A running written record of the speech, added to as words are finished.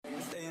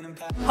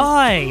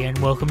Hi, and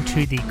welcome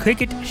to the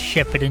Cricket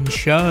Shepparton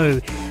Show.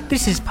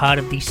 This is part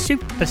of the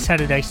Super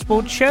Saturday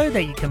Sports Show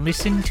that you can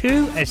listen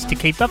to as to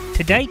keep up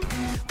to date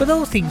with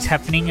all things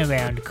happening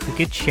around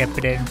Cricket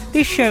Shepparton.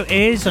 This show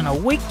airs on a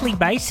weekly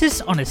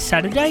basis on a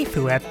Saturday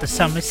throughout the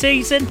summer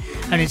season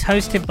and is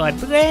hosted by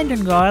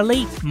Brandon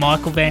Riley,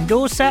 Michael Van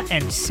Dorsa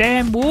and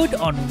Sam Wood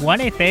on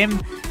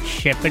 1FM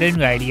Shepparton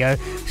Radio.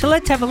 So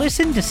let's have a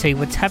listen to see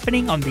what's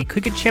happening on the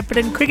Cricket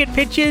Shepparton cricket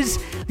pitches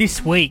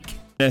this week.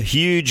 A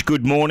huge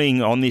good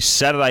morning on this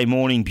Saturday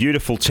morning.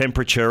 Beautiful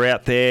temperature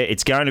out there.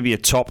 It's going to be a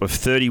top of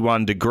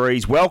 31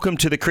 degrees. Welcome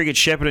to the Cricket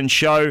Shepparton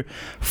Show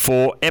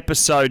for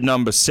episode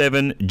number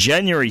 7,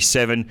 January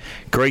 7.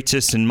 Greet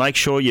us and make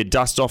sure you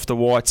dust off the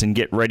whites and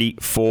get ready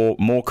for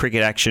more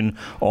cricket action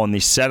on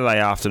this Saturday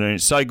afternoon.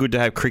 It's so good to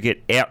have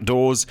cricket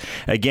outdoors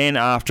again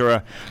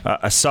after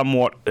a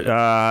somewhat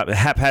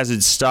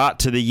haphazard start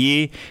to the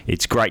year.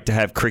 It's great to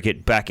have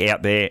cricket back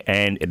out there,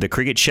 and the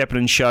Cricket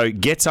Shepparton Show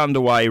gets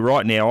underway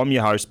right now. I'm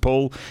your host,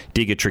 Paul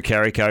Digger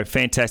Tricarico.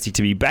 Fantastic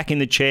to be back in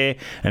the chair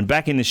and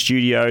back in the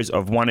studios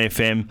of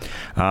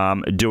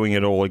 1FM, doing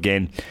it all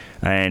again.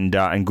 And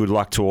good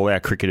luck to all our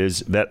cricketers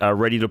that are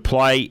ready to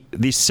play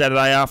this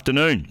Saturday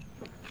afternoon.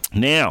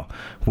 Now,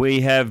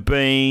 we have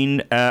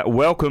been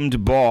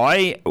welcomed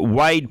by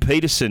Wade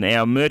Peterson,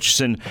 our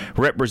Murchison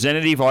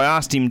representative. I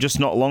asked him just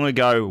not long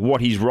ago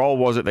what his role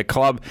was at the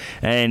club,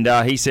 and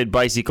he said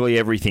basically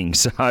everything.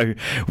 So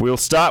we'll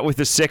start with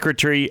the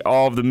secretary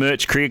of the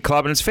Murch Cricket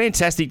Club, and it's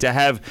fantastic to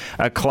have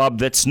a club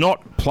that's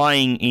not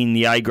playing in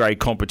the A-grade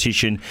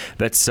competition,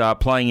 that's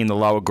playing in the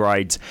lower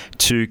grades,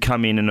 to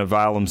come in and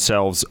avail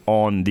themselves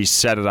on this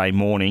Saturday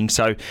morning.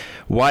 So,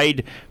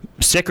 Wade,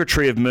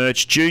 Secretary of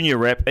Murch, Junior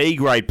Rep,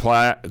 E-grade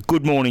player,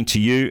 good morning to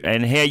you,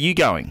 and how are you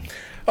going?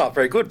 Oh,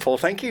 very good, Paul,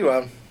 thank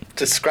you.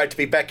 Just great to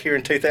be back here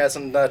in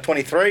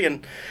 2023,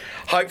 and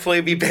hopefully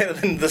it'll be better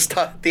than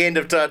the end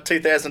of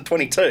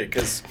 2022,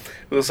 because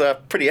it was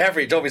pretty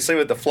average, obviously,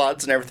 with the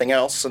floods and everything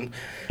else, and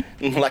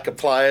lack of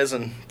players,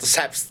 and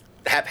the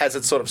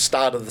haphazard sort of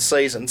start of the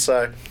season,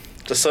 so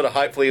just sort of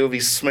hopefully it will be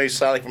smooth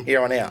sailing from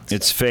here on out.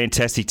 It's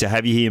fantastic to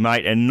have you here,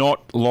 mate, and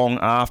not long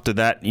after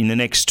that, in the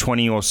next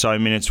 20 or so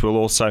minutes, we'll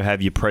also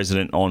have your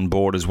president on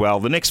board as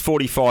well. The next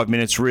 45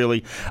 minutes,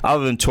 really,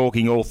 other than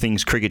talking all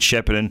things Cricket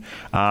Shepparton,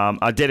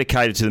 are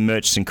dedicated to the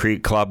Murchison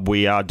Cricket Club.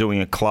 We are doing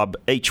a club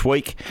each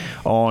week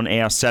on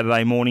our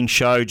Saturday morning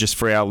show, just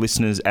for our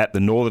listeners at the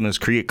Northerners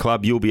Cricket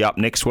Club. You'll be up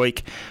next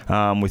week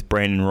with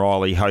Brandon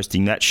Riley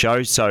hosting that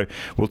show, so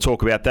we'll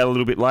talk about that a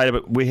little bit later,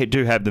 but we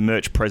do have the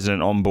Murch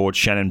president on board,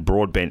 Shannon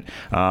Broadbent,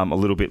 a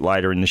little bit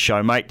later in the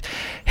show. Mate,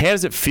 how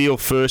does it feel,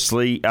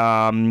 firstly,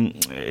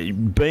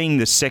 being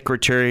the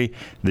secretary,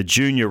 the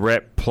junior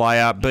rep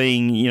player,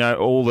 being,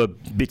 all the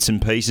bits and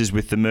pieces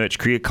with the Murch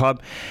Cricket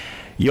Club?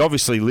 You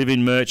obviously live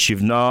in Murch.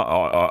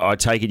 I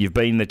take it you've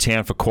been in the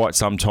town for quite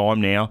some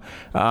time now.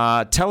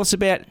 Tell us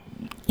about,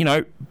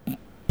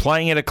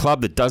 playing at a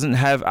club that doesn't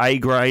have A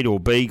grade or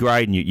B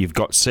grade, and you've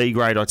got C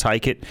grade, I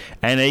take it,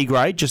 and E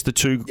grade, just the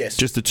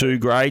two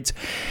grades.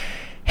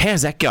 How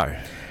does that go?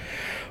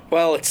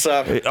 Well, it's...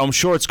 I'm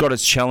sure it's got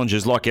its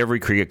challenges, like every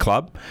cricket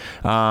club.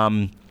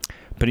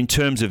 But in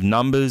terms of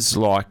numbers,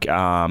 like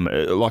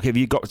have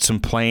you got some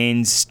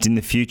plans in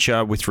the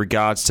future with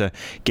regards to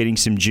getting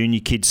some junior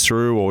kids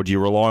through, or do you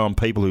rely on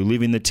people who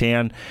live in the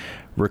town,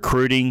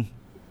 recruiting?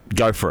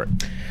 Go for it.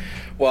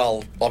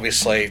 Well,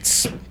 obviously,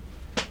 it's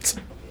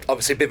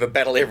obviously a bit of a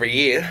battle every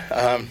year.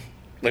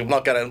 We're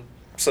not going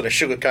to sort of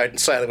sugarcoat and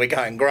say that we're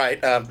going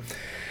great.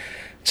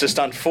 Just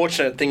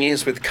unfortunate thing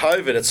is with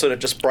COVID, it sort of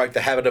just broke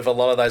the habit of a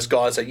lot of those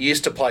guys that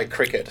used to play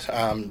cricket.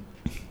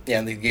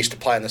 They used to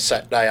play on the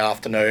Saturday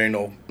afternoon,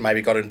 or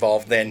maybe got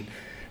involved then.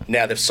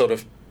 Now they've sort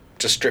of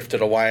just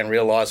drifted away and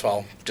realised,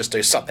 well, just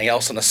do something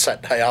else on a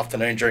Saturday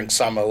afternoon during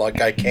summer, like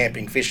go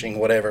camping, fishing,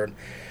 whatever.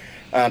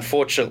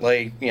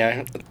 Unfortunately,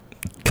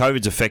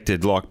 COVID's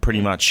affected like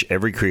pretty much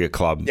every cricket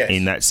club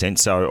in that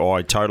sense, so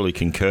I totally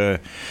concur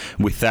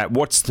with that.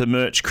 What's the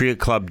Murch Cricket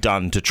Club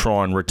done to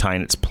try and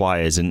retain its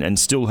players and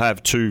still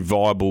have two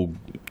viable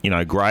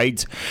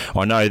grades?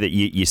 I know that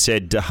you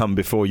said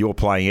before you're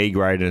playing E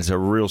grade and it's a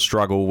real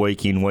struggle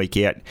week in, week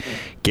out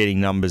getting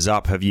numbers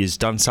up. Have you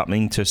done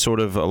something to sort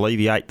of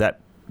alleviate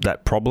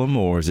that problem,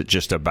 or is it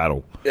just a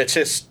battle? It's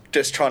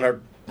just trying to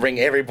ring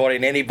everybody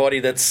and anybody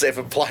that's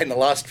ever played in the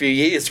last few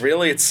years,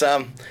 really. It's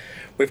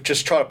we've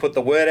just tried to put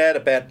the word out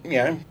about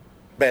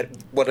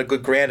what a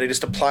good ground it is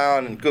to play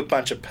on, and a good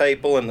bunch of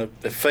people, and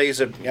the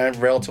fees are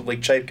relatively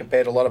cheap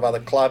compared to a lot of other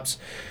clubs.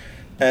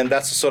 And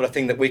that's the sort of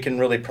thing that we can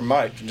really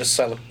promote. And just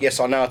say, look, yes,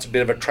 I know it's a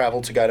bit of a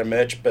travel to go to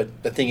Murch,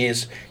 but the thing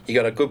is, you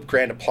got a good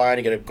ground to play on,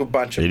 you got a good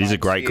bunch of... It is a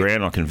great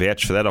ground, I can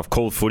vouch for that. I've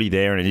called footy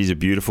there, and it is a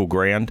beautiful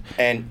ground.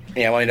 And,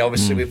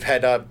 obviously we've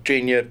had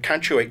Junior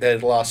Country Week there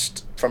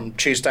from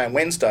Tuesday and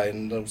Wednesday,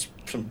 and it was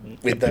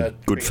with the...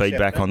 Good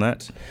feedback on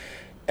that.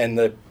 And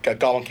the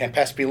Golden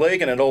Campaspe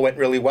League, and it all went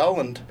really well,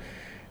 and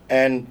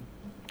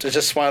it's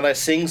just one of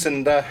those things,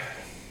 and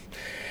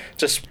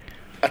just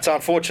it's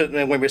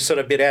unfortunate when we're sort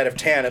of a bit out of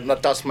town.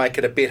 It does make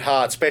it a bit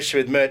hard,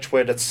 especially with merch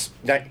where you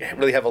don't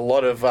really have a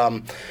lot of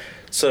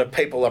sort of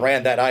people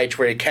around that age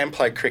where you can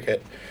play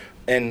cricket.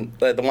 And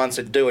the ones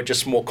that do are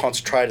just more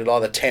concentrated,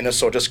 either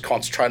tennis or just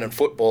concentrated on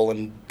football,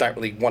 and don't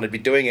really want to be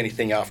doing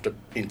anything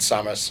in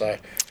summer. So,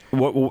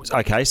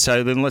 okay,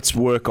 so then let's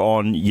work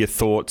on your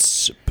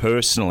thoughts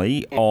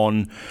personally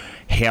on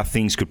how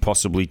things could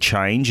possibly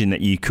change, and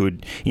that you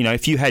could,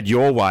 if you had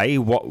your way,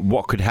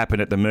 what could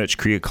happen at the Merch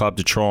Cricket Club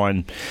to try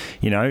and,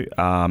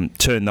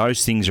 turn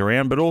those things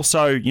around. But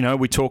also,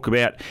 we talk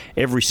about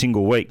every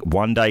single week,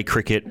 one-day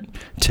cricket,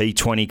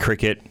 T20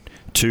 cricket,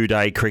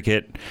 2-day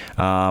cricket.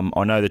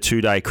 I know the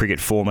 2-day cricket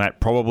format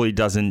probably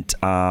doesn't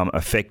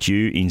affect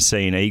you in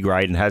C and E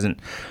grade, and hasn't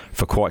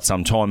for quite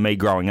some time. Me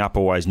growing up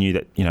always knew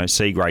that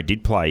C grade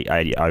did play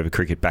 80 over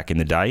cricket back in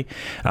the day.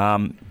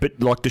 But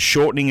like the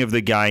shortening of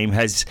the game,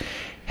 has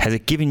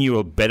it given you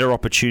a better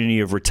opportunity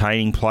of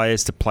retaining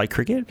players to play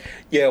cricket?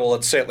 Yeah, well,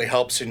 it certainly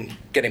helps in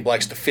getting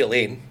blokes to fill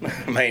in.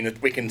 I mean,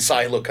 we can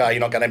say, look, you're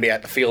not going to be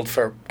out the field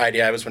for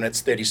 80 overs when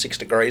it's 36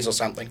 degrees or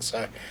something.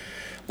 So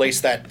at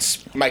least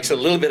that makes it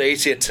a little bit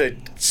easier to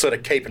sort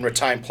of keep and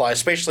retain players,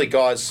 especially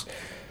guys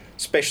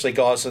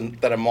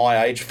that are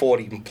my age,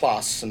 40 and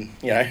plus, and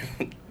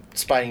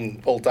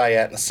spending all day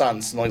out in the sun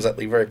is not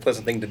exactly a very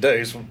pleasant thing to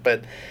do.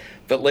 But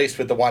at least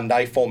with the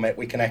one-day format,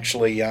 we can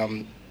actually, at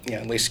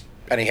least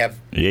only have.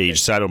 Yeah, you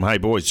just say to them, "Hey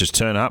boys, just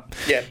turn up.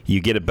 Yeah, you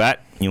get a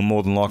bat, you'll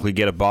more than likely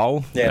get a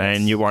bowl,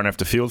 and you won't have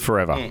to field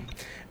forever." Mm.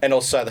 And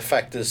also the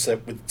fact is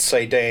that with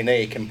C, D and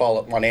E, you can bowl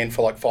at one end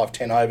for like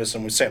 5-10 overs,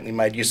 and we've certainly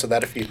made use of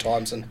that a few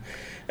times. And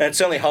it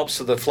certainly helps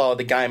with the flow of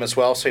the game as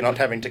well, so you're not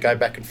having to go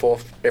back and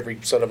forth every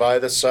sort of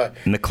over. So,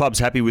 and the club's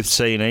happy with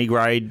C and E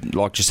grade,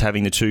 like just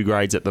having the 2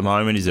 grades at the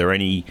moment. Is there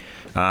any?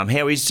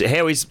 How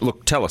is?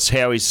 Look, tell us,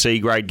 how is C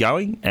grade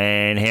going,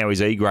 and how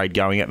is E grade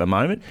going at the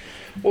moment?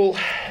 Well,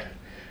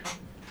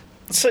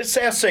 so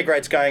our C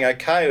grade's going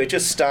okay. We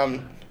just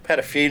had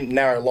a few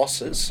narrow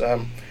losses.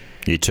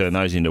 You turn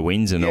those into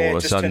wins, and all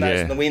of a sudden, turn those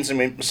into wins, and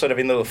we're sort of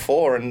into the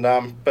 4. And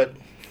but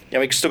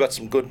we've still got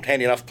some good,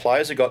 handy enough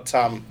players. We got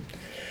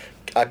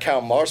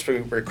Callum Morris, we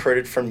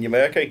recruited from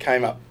Numurkah. He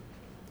came up.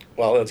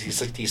 Well,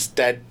 his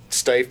dad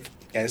Steve.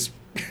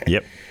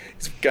 Yep.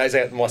 Goes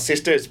out with my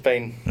sister. It's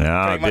been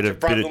a bit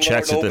of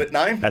chats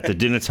at the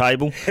dinner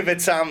table.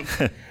 But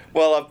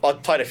well, I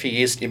played a few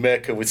years at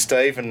Numurkah with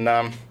Steve,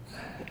 and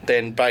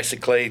then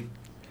basically,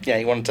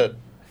 he wanted to.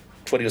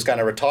 When he was going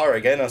to retire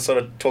again, I sort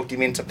of talked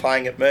him into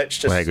playing at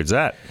Merch. Well, how good's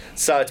that?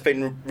 So it's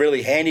been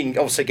really handy.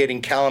 Obviously,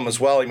 getting Callum as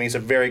well. I mean, he's a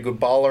very good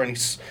bowler, and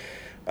his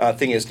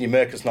thing is,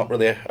 Numurkah's not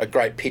really a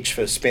great pitch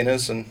for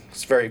spinners, and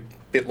it's very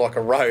bit like a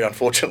road,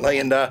 unfortunately.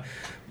 And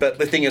but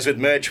the thing is, with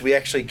Merch, we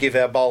actually give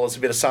our bowlers a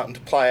bit of something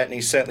to play at, and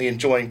he's certainly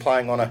enjoying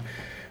playing on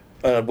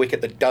a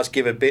wicket that does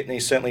give a bit, and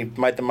he's certainly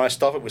made the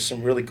most of it with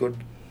some really good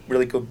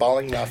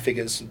bowling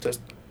figures.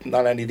 Just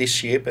not only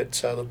this year, but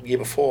the year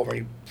before when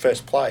he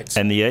first played.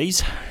 And the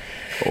E's?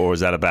 Or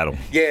is that a battle?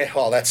 Yeah,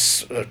 well,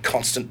 that's a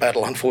constant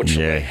battle,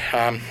 unfortunately.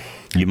 Yeah.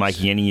 You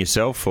making any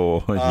yourself,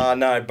 or? No,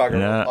 bugger.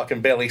 No. I can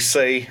barely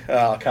see.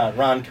 I can't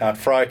run, can't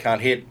throw, can't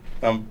hit.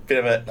 I'm a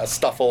bit of a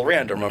stuff all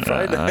rounder, I'm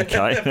afraid.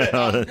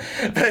 Okay.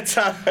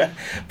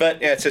 but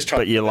it's just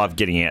trying. But you love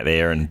getting out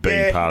there and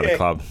being part of the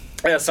club.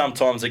 Yeah,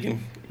 sometimes it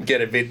can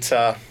get a bit,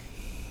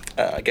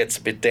 gets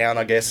a bit down,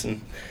 I guess,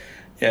 and.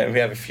 Yeah, we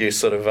have a few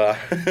sort of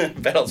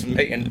battles with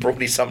me and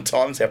Brody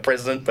sometimes, our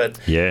president,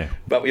 but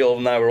we all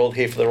know we're all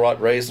here for the right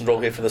reasons, we're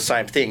all here for the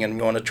same thing, and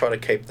we want to try to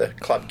keep the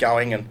club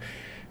going.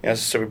 And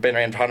so we've been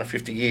around for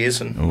 150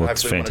 years, and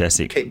that's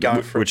fantastic. Keep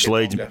going for which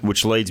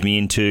leads me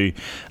into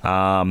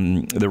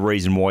the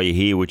reason why you're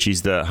here, which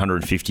is the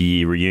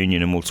 150-year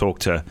reunion, and we'll talk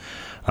to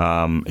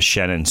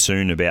Shannon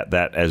soon about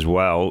that as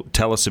well.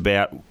 Tell us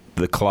about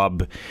the club.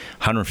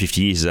 150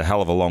 years is a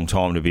hell of a long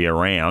time to be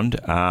around.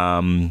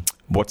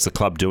 What's the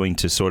club doing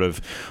to sort of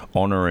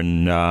honour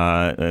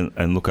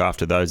and look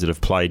after those that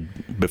have played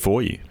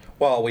before you?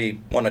 Well, we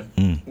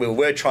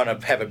were trying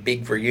to have a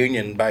big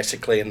reunion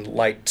basically in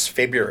late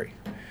February.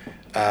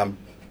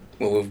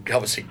 We've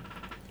obviously,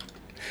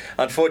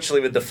 unfortunately,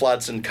 with the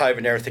floods and COVID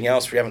and everything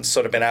else, we haven't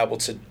sort of been able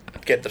to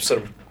get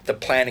the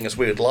planning as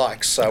we would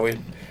like. So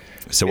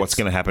what's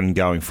going to happen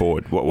going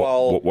forward?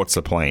 What's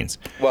the plans?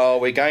 Well,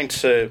 we're going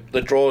to,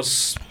 the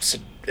draws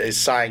is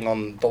saying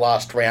on the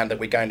last round that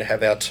we're going to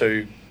have our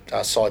 2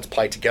 sides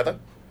play together,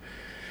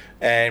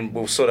 and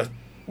we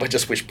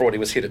just wish Brody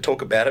was here to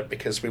talk about it,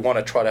 because we want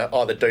to try to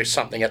either do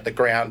something at the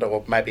ground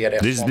or maybe at our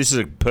This is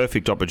a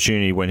perfect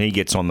opportunity when he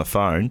gets on the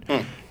phone.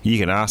 You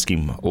can ask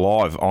him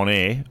live on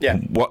air. Yeah.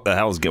 What the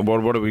hell's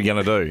what are we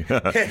going to do?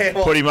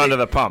 Put him under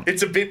the pump.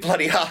 It's a bit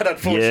bloody hard,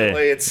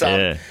 unfortunately. It's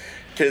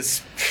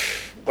because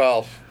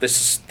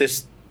this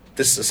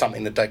is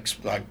something that takes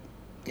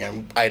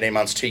 18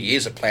 months, 2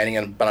 years of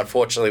planning, but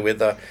unfortunately with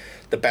the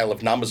battle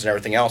of numbers and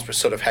everything else, we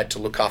sort of had to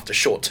look after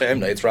short-term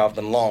needs rather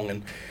than long,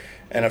 and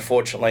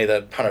unfortunately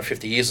the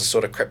 150 years has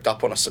sort of crept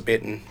up on us a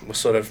bit, and we're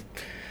sort of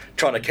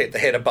trying to keep the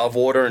head above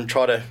water and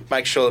try to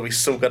make sure that we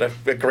still got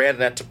a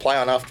ground out to play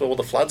on after all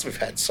the floods we've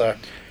had. So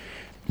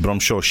But I'm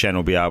sure Shan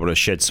will be able to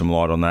shed some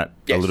light on that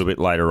a little bit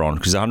later on,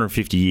 because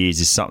 150 years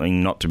is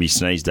something not to be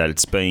sneezed at.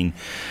 It's been,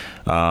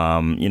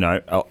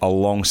 a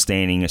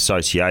long-standing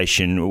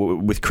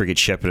association with Cricket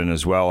Shepparton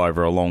as well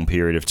over a long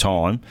period of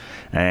time.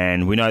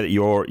 And we know that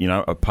you're,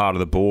 a part of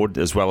the board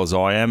as well as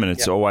I am, and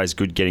it's always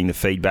good getting the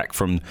feedback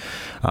from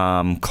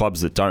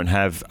clubs that don't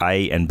have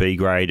A and B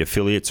grade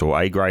affiliates or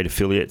A grade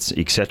affiliates,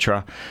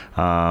 etc.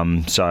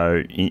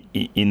 So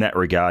in that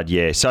regard,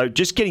 yeah. So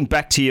just getting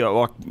back to you,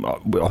 I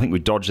think we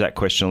dodged that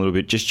question a little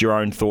bit. Just your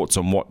own thoughts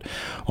on what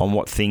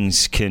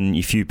things can,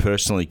 if you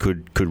personally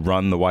could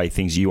run the way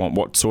things you want.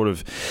 What sort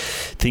of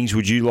things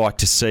would you like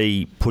to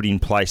see put in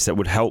place that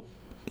would help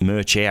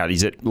merch out?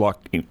 Is it what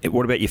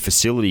about your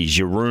facilities,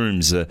 your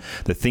rooms, the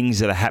things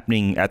that are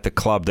happening at the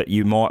club that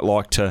you might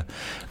like to,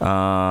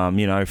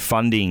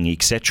 funding,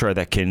 etc.,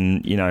 that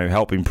can,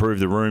 help improve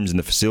the rooms and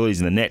the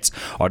facilities and the nets?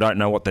 I don't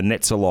know what the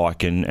nets are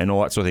like and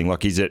all that sort of thing.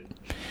 Like, is it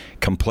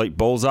complete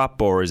balls up,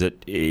 or is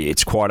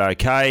it's quite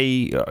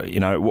okay?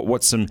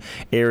 What's some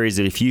areas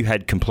that if you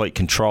had complete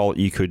control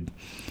you could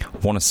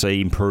want to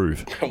see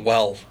improve?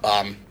 Well,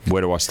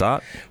 where do I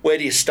start? Where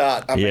do you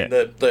start? I mean,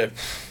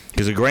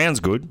 because the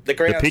ground's good, the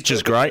pitch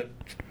is great.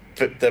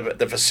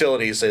 The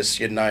facilities, as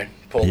you know,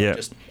 Paul, are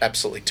just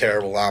absolutely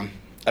terrible. I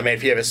mean,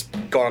 if you ever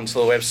gone onto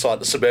the website,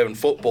 the Suburban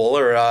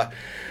Footballer,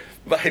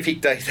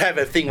 they have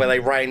a thing where they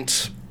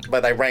rank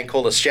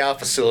all the shower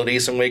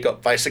facilities, and we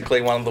got basically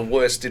one of the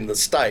worst in the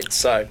state.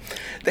 So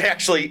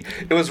it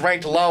was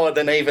ranked lower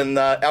than even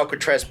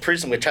Alcatraz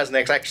Prison, which hasn't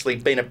actually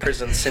been a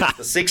prison since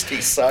the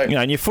 60s. So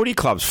and your footy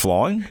club's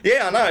flying.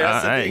 Yeah, I know.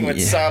 That's the thing.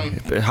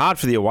 It's hard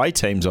for the away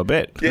teams, I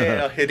bet.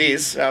 Yeah, it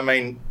is. I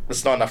mean,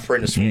 there's not enough room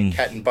to swing a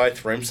cat in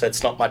both rooms, so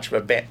it's not much of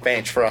a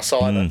bench for us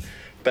either.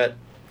 But,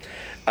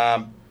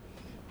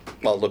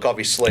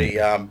 obviously,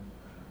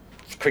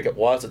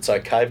 cricket-wise, it's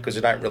okay because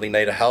we don't really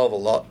need a hell of a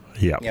lot.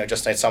 Yeah.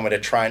 Just need somewhere to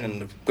train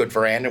and a good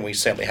veranda, and we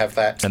certainly have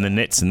that. And the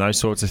nets and those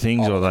sorts of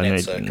things? The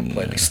nets are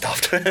completely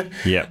stuffed.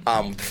 Yeah.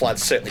 The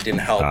floods certainly didn't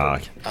help.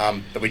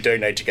 But we do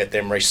need to get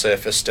them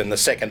resurfaced. And the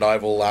second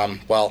oval,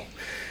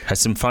 has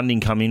some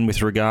funding come in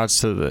with regards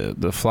to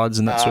the floods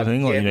and that sort of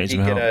thing?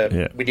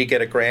 Yeah, we did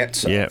get a grant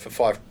for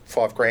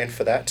 $5,000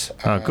 for that.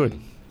 Good.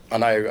 I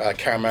know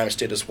Caramonas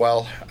did as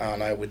well. I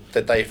know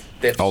that their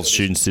old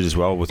students did as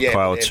well. With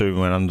Kyla too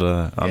went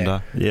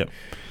under. Yeah.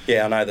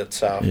 Yeah, I know that.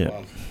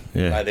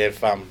 They've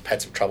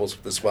had some troubles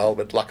as well,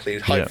 but luckily,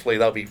 hopefully,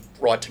 they'll be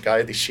right to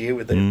go this year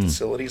with their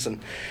facilities.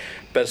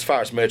 But as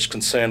far as merge is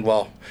concerned,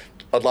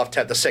 I'd love to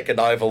have the second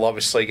oval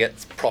obviously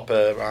get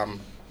proper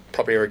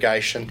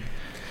irrigation.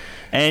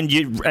 And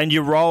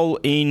your role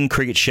in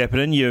Cricket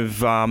Shepparton, you're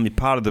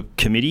part of the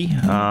committee,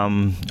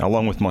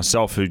 along with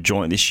myself, who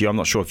joined this year. I'm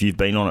not sure if you've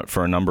been on it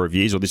for a number of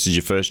years, or this is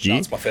your first year. No,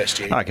 it's my first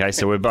year. Okay,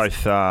 so we're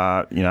both,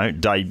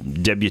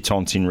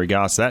 debutantes in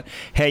regards to that.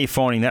 How are you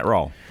finding that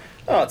role?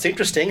 Oh, it's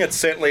interesting. It's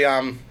certainly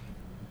I've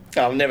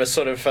never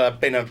sort of haven't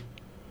been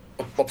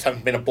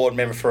a board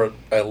member for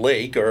a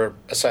league or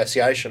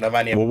association. I've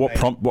only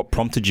what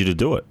prompted you to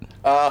do it?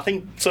 I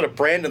think sort of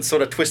Brandon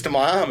sort of twisted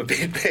my arm a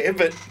bit there,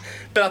 but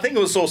I think it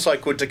was also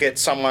good to get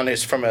someone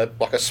who's from a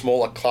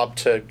smaller club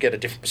to get a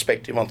different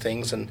perspective on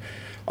things. And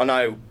I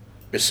know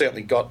we've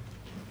certainly got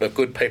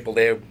good people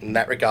there in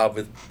that regard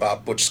with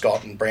Butch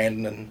Scott and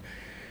Brandon,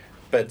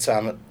 but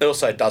it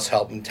also does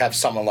help to have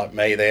someone like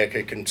me there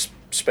who can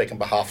speak on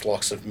behalf of the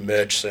likes of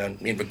Merch and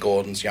Inver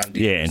Gordon's, Young.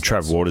 And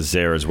Trav Waters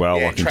there as well,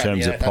 in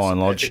terms of Pine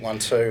Lodge. One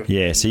too.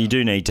 Yeah, so you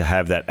do need to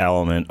have that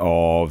element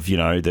of,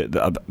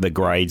 the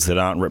grades that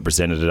aren't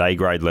represented at A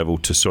grade level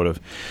to sort of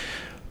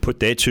put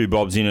their two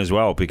bobs in as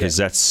well, because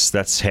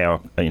that's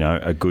how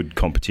a good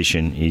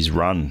competition is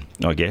run,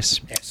 I guess.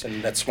 Yes,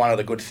 and that's one of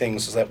the good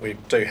things is that we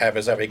do have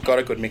is that we've got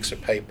a good mix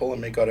of people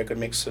and we've got a good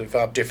mix of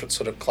different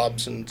sort of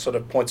clubs and sort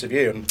of points of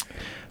view. And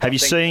have you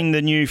seen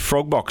the new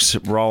frog box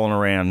rolling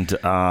around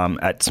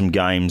at some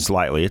games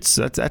lately?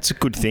 That's a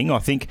good thing. I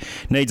think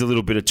needs a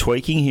little bit of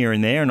tweaking here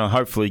and there, and I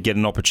hopefully get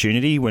an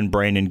opportunity when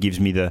Brandon gives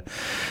me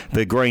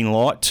the green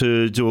light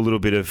to do a little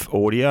bit of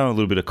audio, a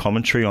little bit of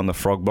commentary on the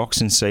frog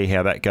box and see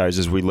how that goes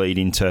as we lead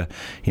into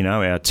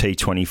our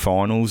T20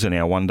 finals and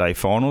our one-day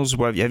finals.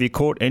 Have you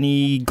caught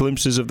any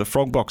glimpses of the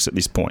frog box at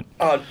this point?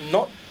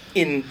 Not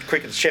in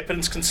Cricket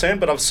Shepparton's concerned,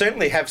 but I've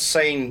certainly have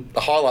seen the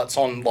highlights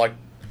on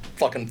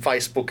fucking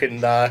Facebook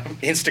and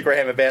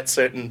Instagram about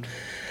certain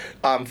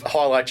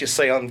highlights you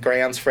see on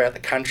grounds throughout the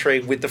country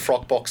with the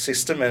frog box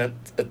system, and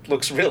it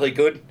looks really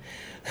good.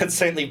 It's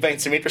certainly been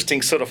some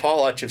interesting sort of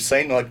highlights you've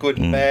seen, like good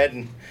and bad,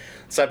 and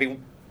so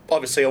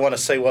obviously I want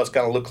to see what it's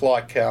going to look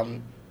like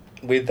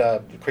with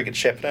Cricket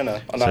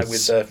Shepparton. I know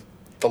with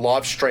the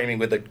live streaming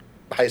with the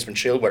Hazeman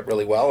Shield worked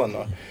really well, and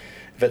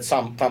if it's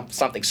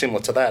something similar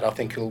to that, I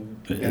think it'll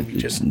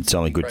just... It's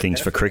only good things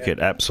for cricket,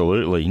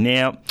 absolutely.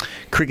 Now,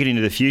 cricket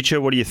into the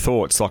future, what are your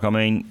thoughts? Like, I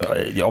mean,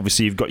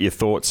 obviously you've got your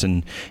thoughts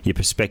and your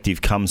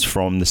perspective comes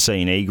from the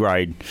C and E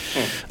grade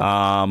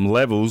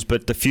levels,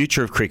 but the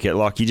future of cricket,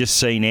 like you just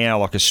see now,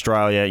 like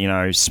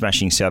Australia,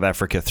 smashing South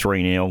Africa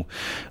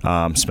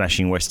 3-0,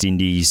 smashing West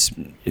Indies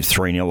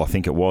 3-0, I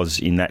think it was,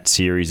 in that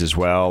series as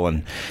well,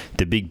 and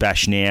the Big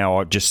Bash now,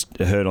 I've just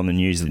heard on the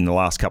news that in the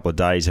last couple of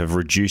days have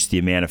reduced the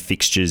amount of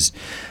fixtures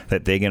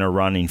that they're going to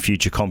run in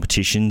future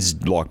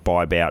competitions, like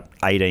by about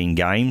 18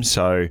 games.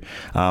 So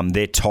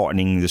they're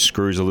tightening the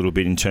screws a little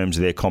bit in terms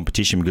of their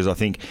competition, because I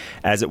think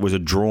as it was a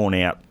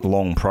drawn-out,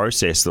 long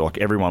process, like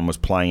everyone was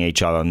playing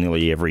each other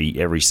nearly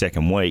every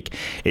second week,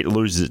 it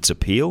loses its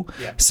appeal.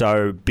 Yeah.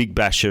 So Big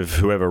Bash of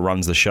whoever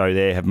runs the show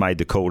there have made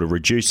the call to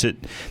reduce it.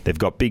 They've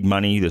got big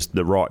money,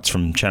 the rights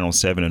from Channel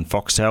 7 and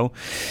Foxtel.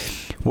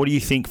 What do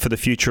you think for the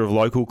future of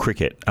local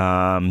cricket?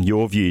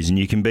 Your views, and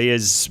you can be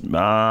as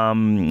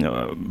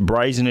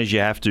brazen as you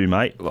have to,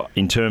 mate,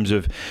 in terms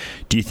of,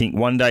 do you think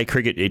one-day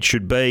cricket it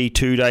should be,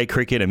 two-day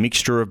cricket, a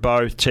mixture of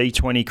both,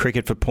 T20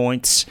 cricket for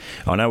points?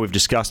 I know we've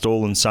discussed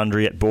all and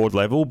sundry at board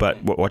level,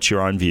 but what's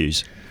your own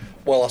views?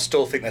 Well, I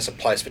still think there's a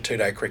place for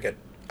two-day cricket.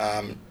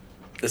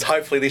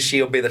 Hopefully this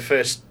year will be the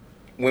first.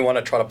 We want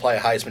to try to play a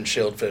Heisman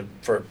Shield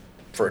for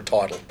a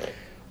title.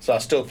 So I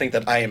still think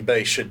that A and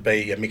B should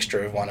be a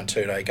mixture of 1 and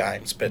 2 day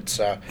games. But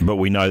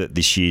we know that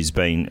this year's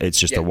it's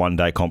just a 1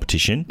 day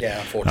competition. Yeah,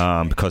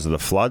 unfortunately. Because of the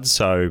floods.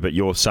 So, but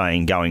you're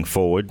saying going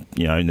forward,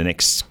 in the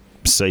next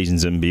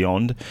seasons and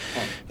beyond,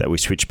 that we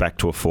switch back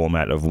to a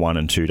format of 1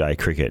 and 2 day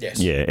cricket. Yes.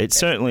 Yeah, it's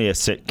certainly a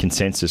set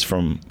consensus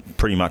from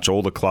pretty much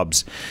all the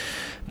clubs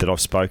that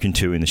I've spoken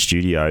to in the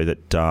studio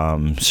that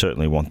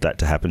certainly want that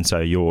to happen. So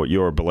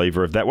you're a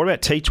believer of that. What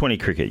about T20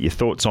 cricket? Your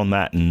thoughts on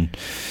that? And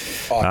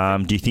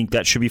do you think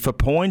that should be for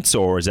points,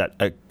 or is that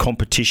a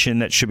competition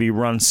that should be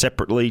run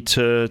separately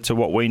to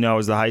what we know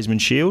as the Heisman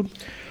Shield?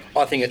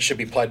 I think it should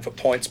be played for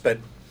points, but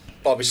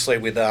obviously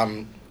with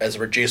as a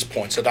reduced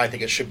points. I don't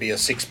think it should be a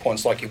 6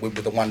 points like you would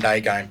with a 1 day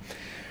game.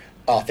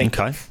 I think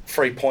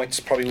 3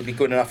 points probably would be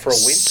good enough for a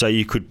win. So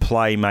you could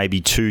play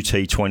maybe 2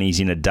 T20s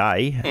in a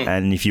day,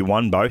 and if you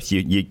won both,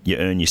 you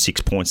earn your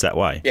 6 points that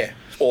way. Yeah,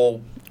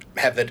 or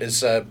have it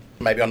as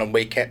maybe on a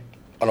weekend,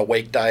 on a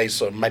weekdays,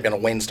 or maybe on a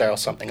Wednesday or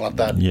something like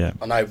that. Yeah.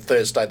 I know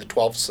Thursday the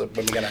 12th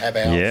when we're going to have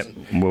ours. Yeah,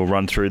 we'll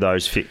run through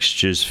those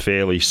fixtures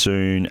fairly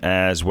soon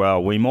as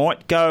well. We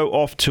might go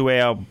off to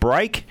our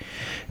break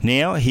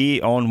now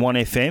here on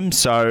 1FM.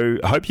 So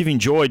I hope you've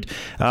enjoyed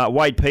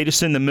Wade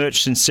Peterson, the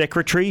Murchison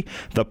secretary,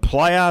 the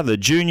player, the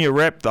junior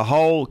rep, the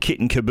whole kit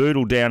and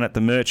caboodle down at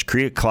the Murch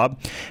Cricket Club.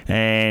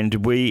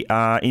 And we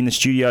are in the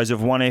studios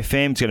of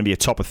 1FM. It's going to be a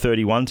top of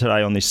 31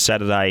 today on this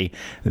Saturday,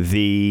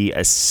 the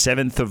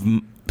 7th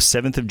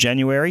of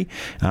January.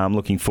 I'm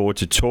looking forward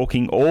to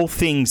talking all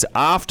things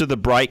after the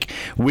break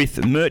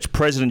with Murch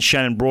President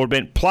Shannon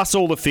Broadbent, plus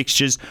all the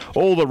fixtures,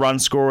 all the run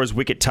scorers,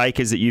 wicket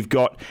takers that you've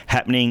got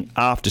happening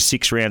after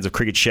 6 rounds of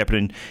Cricket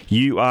Shepparton.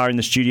 You are in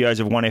the studios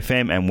of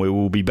 1FM, and we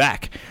will be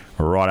back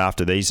right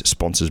after these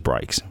sponsors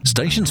breaks.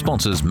 Station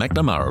sponsors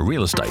McNamara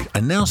Real Estate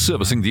are now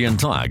servicing the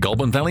entire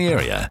Goulburn Valley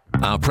area.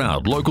 Our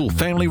proud local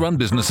family-run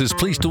business is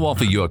pleased to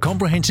offer you a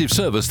comprehensive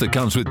service that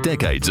comes with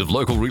decades of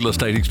local real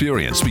estate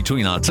experience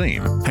between our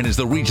team and is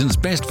the region's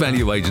best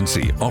value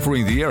agency,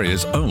 offering the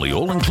area's only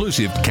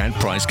all-inclusive capped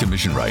price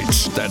commission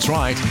rates. That's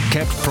right,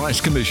 capped price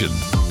commission.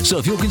 So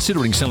if you're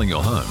considering selling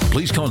your home,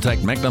 please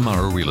contact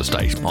McNamara Real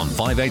Estate on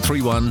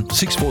 5831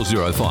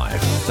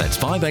 6405. That's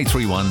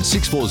 5831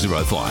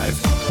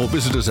 6405. Or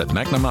visit us at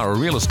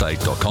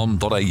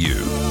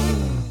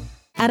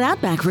mcnamararealestate.com.au. At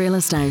Outback Real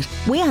Estate,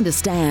 we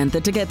understand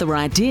that to get the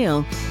right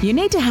deal, you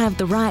need to have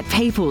the right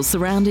people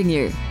surrounding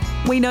you.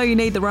 We know you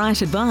need the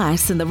right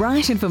advice and the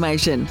right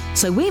information,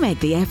 so we make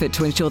the effort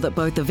to ensure that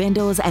both the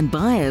vendors and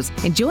buyers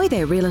enjoy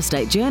their real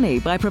estate journey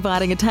by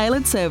providing a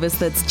tailored service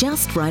that's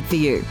just right for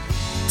you.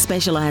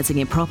 Specialising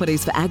in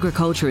properties for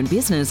agriculture and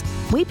business,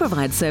 we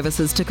provide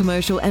services to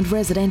commercial and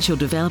residential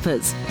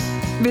developers.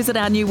 Visit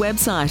our new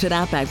website at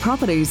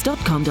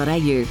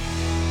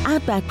outbackproperties.com.au.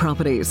 Outback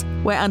Properties,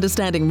 where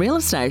understanding real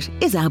estate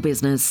is our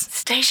business.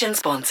 Station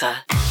sponsor.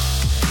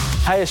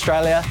 Hey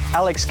Australia,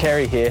 Alex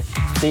Carey here.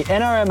 The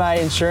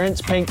NRMA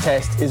Insurance Pink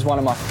Test is one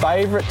of my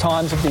favourite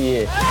times of the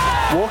year.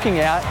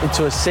 Walking out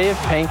into a sea of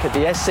pink at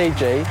the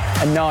SCG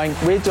and knowing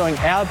we're doing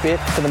our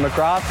bit for the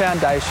McGrath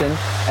Foundation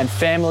and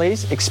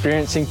families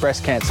experiencing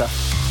breast cancer.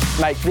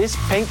 Make this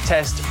pink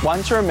test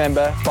one to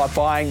remember by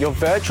buying your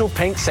virtual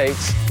pink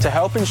seats to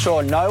help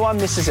ensure no one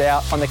misses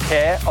out on the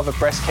care of a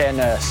breast care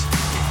nurse.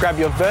 Grab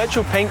your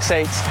virtual pink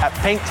seats at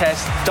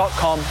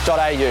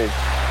pinktest.com.au.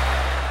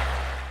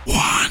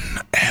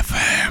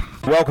 1FM.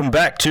 Welcome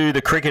back to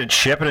the Cricket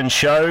Shepparton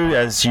Show.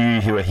 As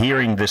you are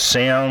hearing the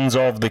sounds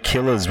of the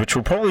Killers, which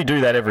we'll probably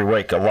do that every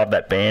week. I love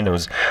that band. I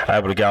was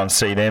able to go and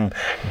see them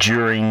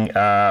during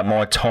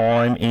my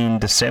time in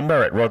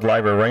December at Rod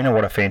Laver Arena.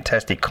 What a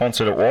fantastic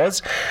concert it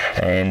was.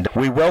 And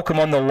we welcome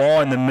on the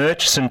line the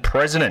Murchison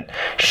president,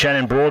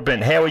 Shannon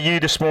Broadbent. How are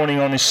you this morning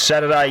on this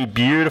Saturday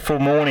beautiful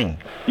morning?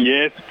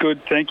 Yes,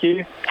 good, thank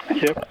you.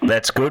 Yep.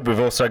 That's good. We've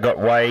also got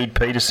Wade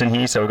Peterson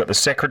here, so we've got the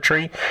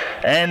secretary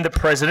and the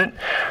president.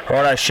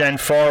 Righto, Shan,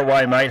 fire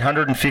away, mate.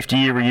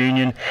 150-year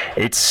reunion.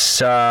 It's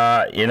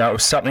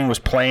something was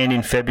planned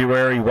in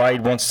February.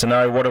 Wade wants to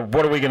know what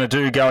are we going to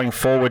do going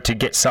forward to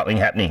get something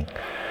happening.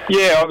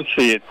 Yeah,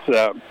 obviously it's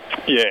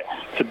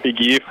a big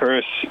year for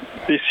us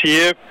this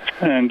year,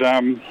 and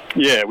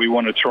we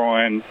want to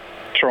try and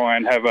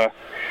have a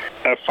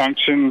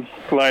function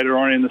later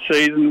on in the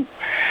season.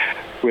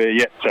 We're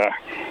yet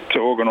to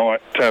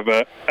organise to have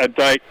a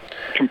date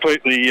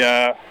completely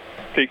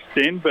fixed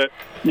in, but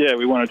yeah,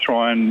 we want to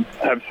try and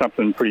have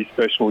something pretty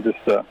special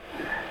just to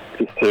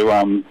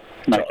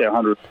make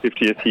our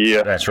 150th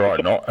year. That's right,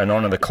 and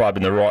honour the club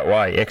in the right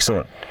way.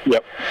 Excellent.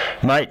 Yep.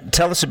 Mate,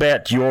 tell us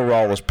about your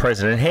role as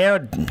president.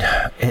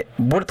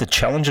 What are the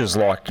challenges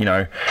like,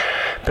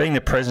 being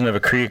the president of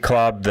a cricket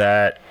club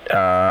that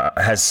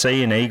has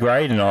C and E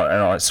grade, and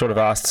I sort of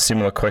asked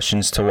similar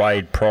questions to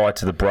Wade prior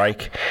to the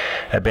break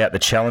about the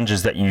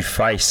challenges that you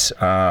face,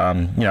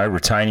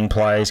 retaining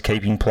players,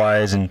 keeping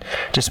players, and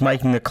just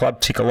making the club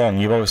tick along.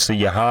 You've obviously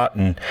your heart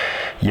and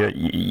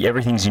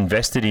everything's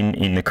invested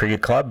in the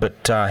cricket club, but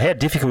how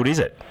difficult is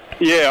it?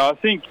 Yeah, I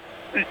think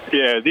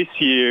this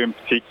year in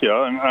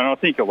particular, and I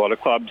think a lot of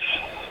clubs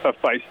are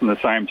facing the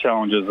same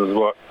challenges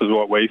as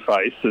what we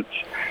face.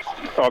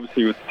 It's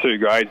obviously with the 2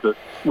 grades, but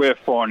we're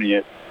finding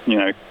it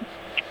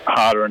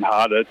harder and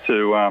harder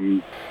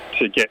to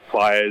get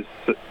players,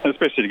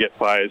 especially to get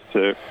players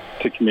to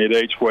commit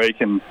each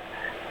week. And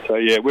so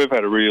we've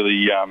had a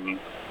really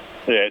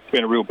it's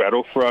been a real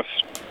battle for us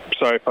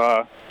so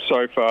far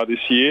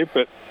this year.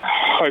 But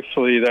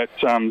hopefully that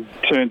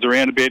turns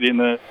around a bit in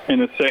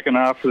the second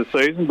half of the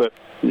season. But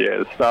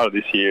the start of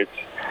this year,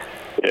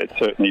 it's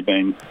certainly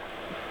been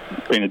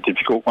a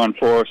difficult one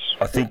for us.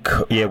 I think,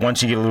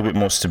 once you get a little bit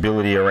more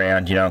stability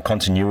around,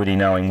 continuity,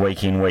 knowing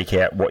week in, week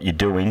out what you're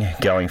doing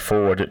going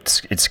forward,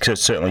 it's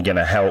certainly going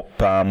to help.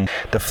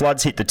 The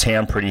floods hit the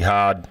town pretty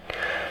hard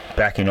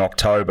back in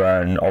October,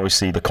 and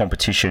obviously the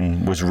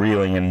competition was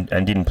reeling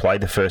and didn't play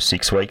the first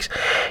 6 weeks.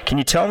 Can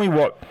you tell me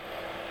what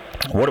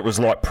it was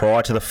like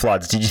prior to the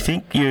floods? Did you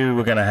think you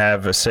were going to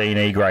have a C and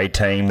E grade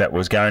team that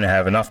was going to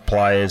have enough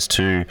players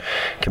to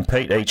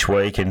compete each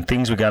week and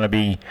things were going to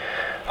be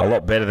a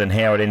lot better than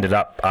how it ended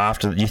up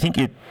after? Do you think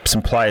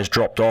some players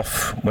dropped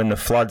off when the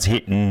floods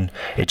hit and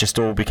it just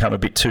all became a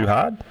bit too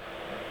hard?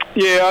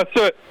 Yeah,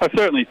 I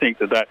certainly think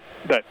that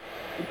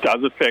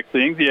does affect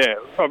things. Yeah,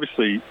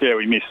 obviously,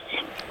 we missed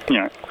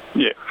 5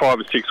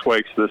 or 6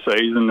 weeks of the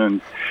season,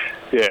 and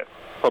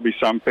probably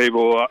some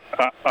people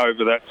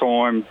over that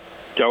time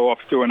go off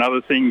doing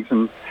other things,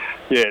 and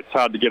it's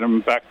hard to get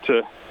them back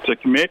to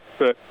commit.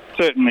 But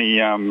certainly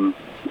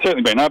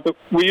been up. But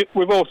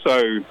we've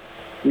also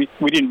we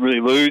didn't really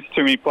lose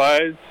too many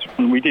players,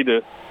 and we did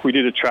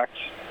attract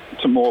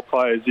some more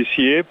players this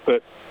year.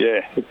 But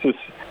it's just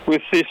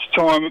with this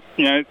time,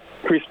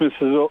 Christmas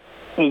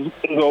is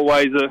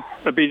always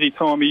a busy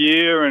time of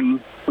year,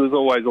 and there's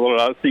always a lot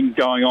of other things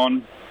going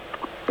on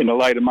in the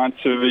later months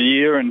of the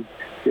year, and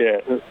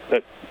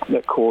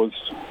that caused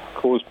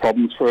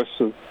problems for us.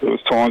 There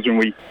was times when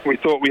we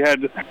thought we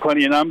had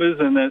plenty of numbers,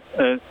 and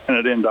it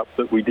ended up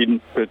that we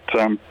didn't. But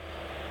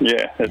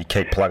you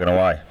keep plugging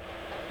away.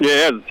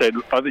 Yeah, as I said,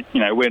 I think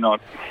we're not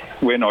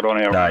on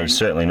our own. No, you're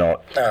certainly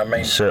not.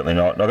 Certainly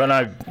not. I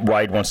know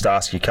Wade wants to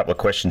ask you a couple of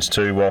questions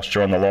too whilst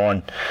you're on the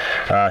line,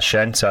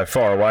 Shan. So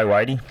fire away,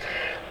 Wadey.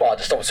 Well, I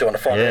just obviously want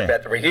to find out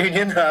about the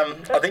reunion.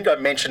 I think I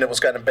mentioned it was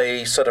going to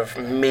be sort of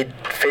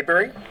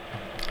mid-February.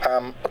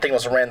 I think it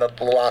was around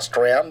the last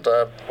round.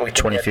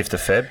 25th of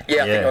Feb?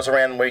 Yeah, I think it was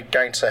around we're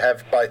going to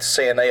have both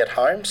C and E at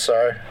home.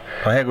 So,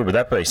 how good would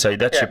that be? So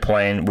that's your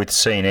plan with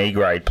C and E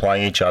grade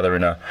playing each other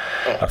in a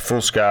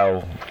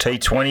full-scale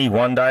T20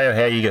 one day, or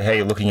how are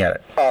you looking at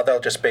it? Oh, they'll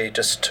just be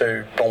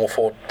 2 normal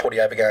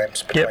 40-over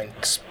games between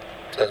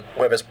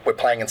whether we're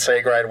playing in C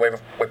grade or whether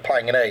we're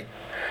playing in E.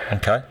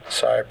 Okay.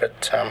 So,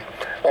 but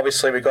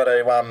obviously we've got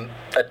a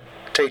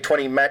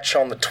T20 match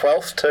on the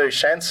 12th too,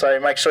 Shan, so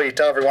make sure you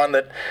tell everyone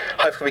that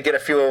hopefully we get a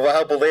few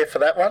available there for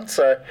that one.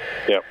 So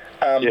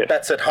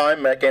that's at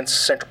home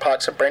against Central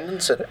Park St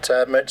Brendan's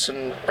at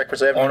Murchison Rec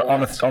Reserve.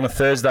 On a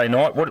Thursday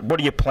night, what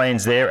are your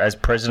plans there as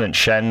President,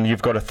 Shan?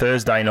 You've got a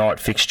Thursday night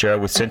fixture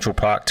with Central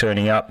Park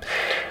turning up.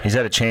 Is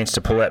that a chance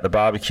to pull out the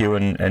barbecue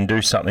and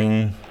do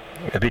something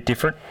a bit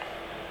different?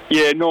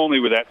 Yeah, normally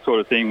with that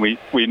sort of thing, we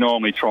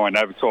normally try and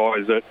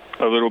advertise it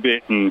a little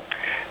bit and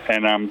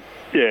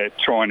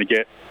trying to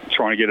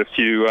get a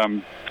few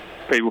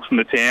people from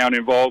the town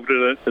involved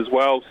in it as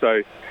well.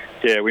 So,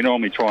 we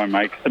normally try and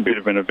make a bit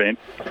of an event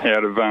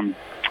out of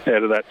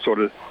those sort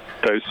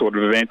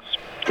of events.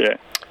 Yeah.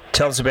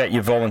 Tell us about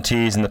your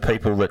volunteers and the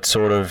people that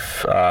sort of,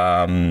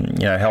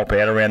 help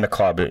out around the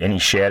club. Any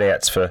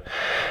shout-outs for,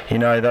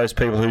 those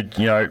people who,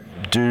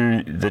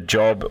 do the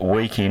job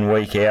week in,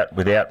 week out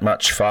without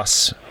much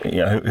fuss?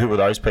 Who are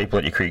those people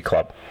at your cricket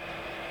club?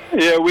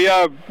 Yeah, we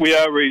are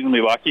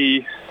reasonably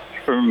lucky.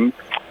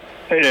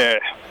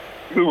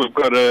 We've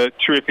got a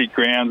terrific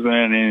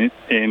groundsman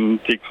in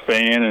Dick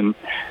Fan,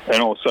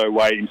 and also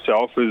Wade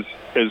himself is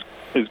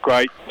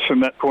great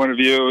from that point of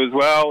view as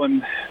well.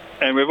 And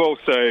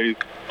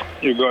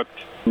we've got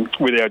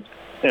with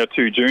our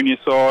two junior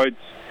sides,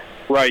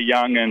 Ray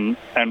Young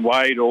and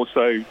Wade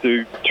also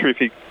do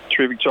terrific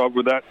job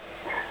with that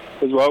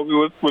as well.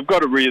 We've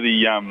got a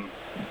really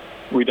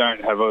we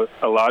don't have a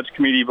large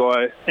committee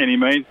by any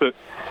means, but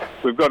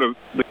we've got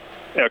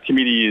our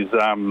committee is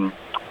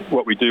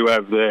what we do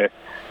have there.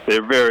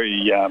 They're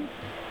very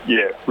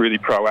really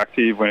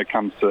proactive when it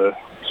comes to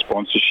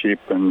sponsorship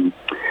and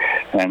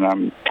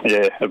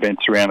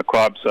events around the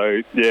club.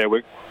 So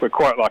we're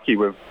quite lucky.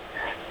 We've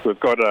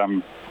got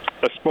a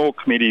small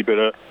committee,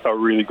 but a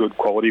really good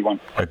quality one.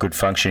 A good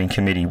functioning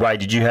committee. Wade,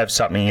 did you have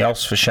something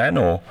else for Shan,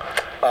 or?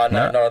 No,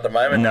 not at the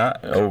moment. No,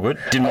 all good.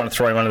 Didn't want to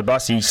throw him under the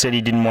bus. He said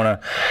he didn't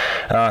want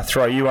to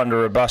throw you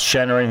under a bus,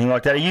 Shan, or anything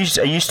like that.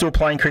 Are you still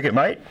playing cricket,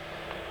 mate?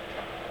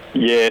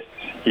 Yes.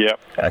 Yep.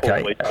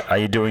 Okay. Poorly. Are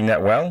you doing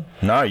that well?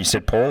 No, you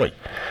said poorly.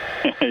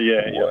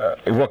 Yeah.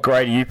 What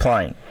grade are you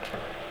playing?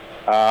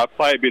 I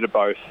play a bit of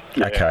both.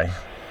 Yeah. Okay.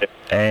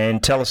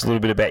 And tell us a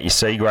little bit about your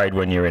C grade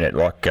when you're in it.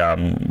 Like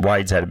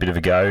Wade's had a bit of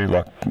a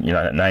go,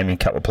 naming a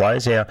couple of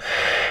players. How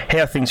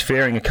are things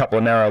faring? A couple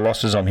of narrow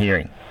losses, I'm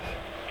hearing.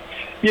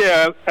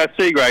 Yeah, our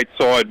C grade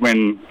side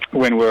when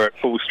we're at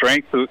full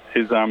strength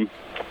is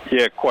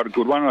quite a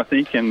good one, I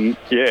think. And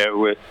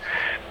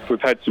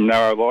we've had some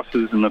narrow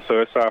losses in the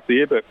first half of the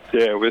year, but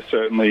we're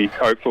certainly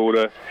hopeful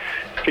to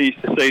finish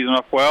the season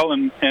off well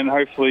and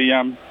hopefully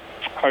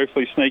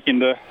sneak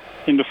into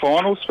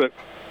finals. But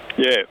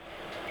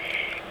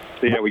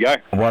see how we go.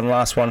 One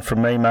last one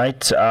from me,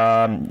 mate.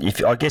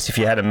 If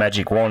you had a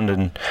magic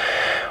wand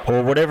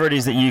or whatever it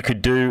is that you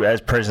could do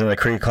as president of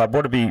the cricket club,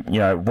 what would be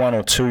one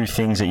or two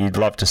things that you'd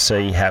love to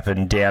see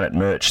happen down at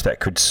Murch that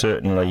could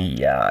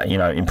certainly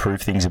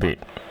improve things a bit?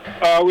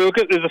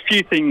 There's a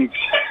few things.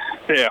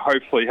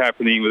 Hopefully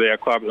happening with our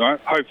club.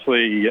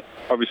 Hopefully,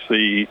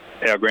 obviously,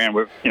 our ground.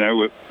 We're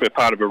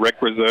part of a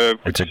rec reserve.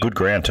 It's a good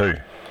ground too.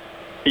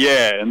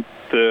 Yeah, and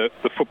the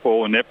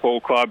football and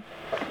netball club.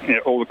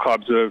 All the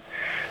clubs are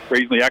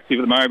reasonably active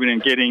at the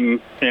moment,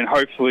 and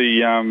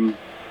hopefully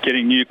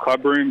getting new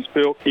club rooms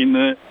built in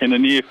the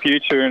near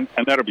future, and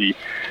that'll be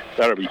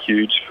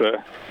huge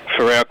for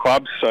our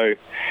clubs. So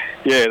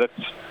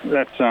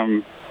that's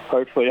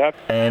hopefully happen.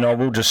 And I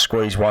will just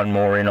squeeze one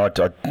more in. I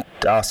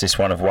asked this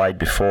one of Wade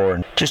before,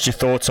 and just your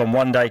thoughts on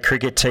one-day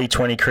cricket,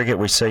 T20 cricket.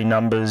 We see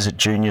numbers at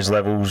juniors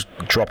levels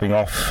dropping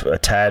off a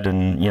tad,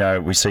 and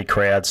we see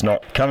crowds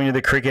not coming to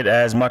the cricket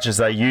as much as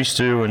they used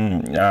to,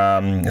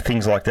 and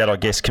things like that, I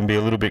guess, can be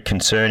a little bit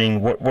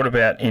concerning. What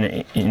about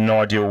in an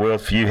ideal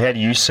world for you? How do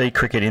you see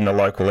cricket in the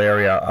local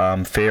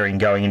area faring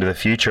going into the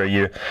future? Are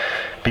you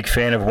a big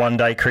fan of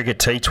one-day cricket,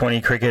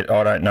 T20 cricket?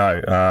 I don't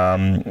know.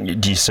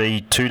 Do you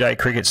see two-day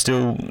cricket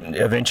still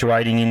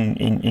eventuating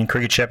in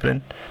Cricket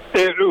Shepparton?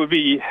 It would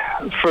be,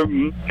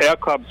 from our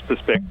club's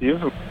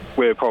perspective,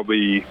 we're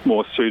probably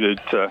more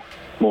suited to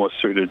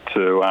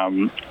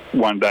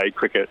one-day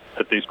cricket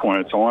at this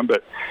point in time.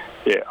 But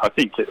I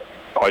think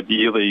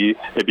ideally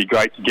it'd be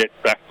great to get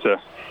back to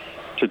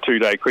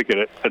two-day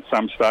cricket at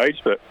some stage.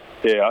 But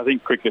I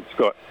think cricket's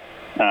got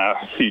a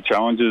few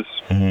challenges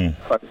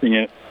facing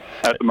it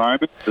at the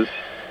moment. It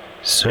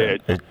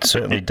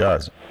certainly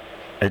does.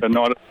 They're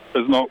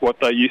not what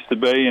they used to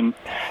be, and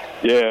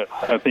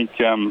I think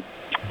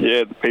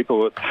the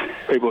people at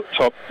the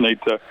top need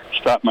to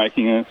start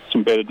making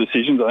some better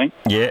decisions, I think.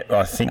 Yeah,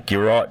 I think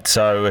you're right.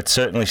 So it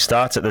certainly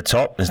starts at the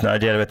top. There's no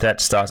doubt about that.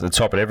 It starts at the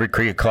top at every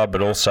cricket club,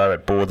 but also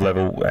at board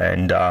level.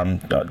 And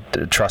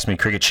trust me,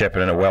 Cricket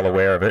Shepparton are well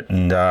aware of it,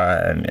 and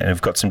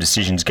have got some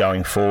decisions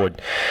going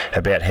forward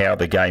about how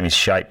the game is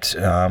shaped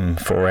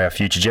for our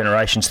future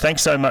generations.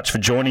 Thanks so much for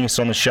joining us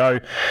on the show,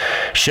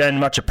 Shan.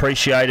 Much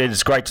appreciated.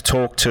 It's great to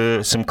talk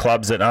to some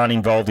clubs that aren't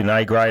involved in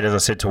A grade, as I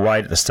said to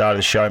Wade at the start of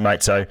the show,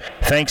 mate. So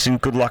thanks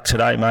and good luck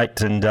today,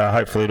 mate, and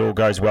hopefully it all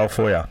goes well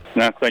for you.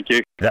 No, thank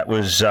you. That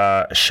was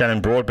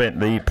Shannon Broadbent,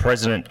 the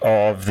president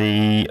of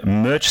the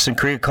Murchison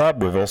Cricket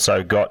Club. We've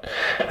also got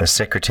the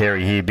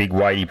secretary here, Big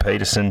Wadey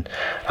Peterson,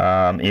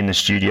 in the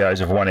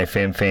studios of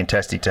 1FM.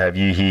 Fantastic to have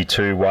you here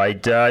too,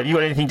 Wade. Have you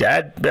got anything to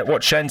add about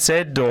what Shan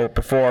said, or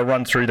before I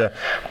run through the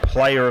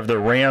player of the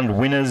round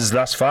winners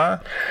thus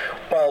far?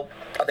 Well,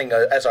 I think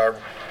as I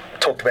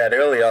talked about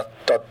earlier,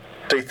 I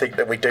do think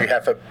that we do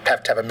have to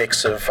have a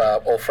mix of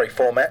all three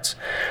formats.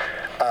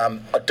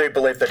 I do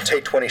believe that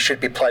T20 should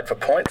be played for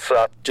points,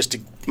 just to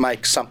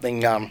make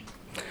something,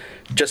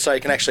 just so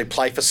you can actually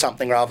play for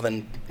something rather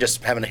than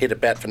just having to hit a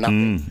bat for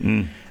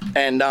nothing.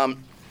 And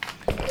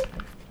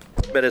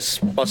but I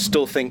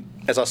still think,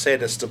 as I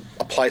said, it's a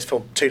place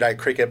for two-day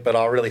cricket, but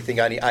I really think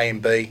only A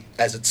and B,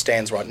 as it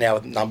stands right now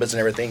with numbers and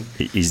everything,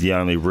 is the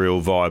only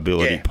real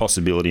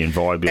possibility and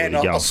viability and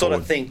going forward. I sort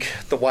of think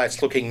the way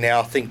it's looking now,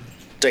 I think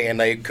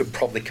D&E could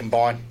probably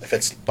combine. If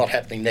it's not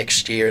happening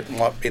next year, it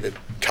might be the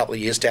couple of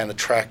years down the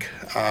track.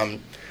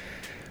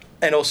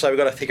 And also we've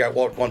got to figure out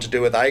what we want to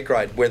do with A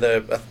grade, whether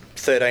a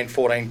 13,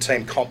 14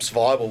 team comp's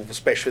viable,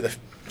 especially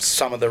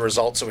some of the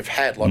results that we've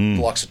had, like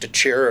the likes of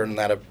Tachira and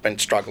that have been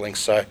struggling.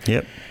 So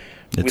yep.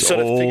 we sort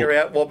of figure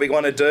out what we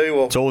want to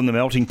do. It's all in the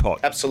melting pot.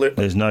 Absolutely.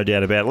 There's no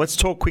doubt about it. Let's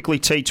talk quickly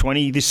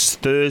T20 this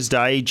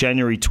Thursday,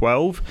 January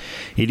 12.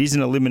 It is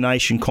an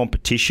elimination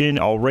competition.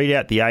 I'll read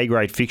out the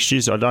A-grade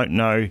fixtures. I don't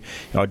know.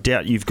 I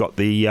doubt you've got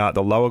the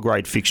lower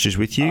grade fixtures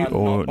with you.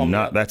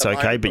 That's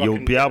okay. But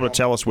you'll be able to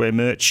tell us where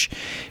merch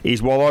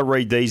is. While I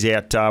read these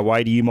out,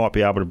 Wadey, you might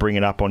be able to bring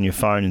it up on your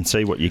phone and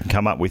see what you can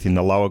come up with in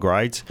the lower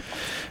grades.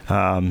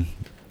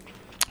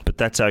 But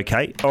that's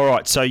okay. All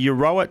right, so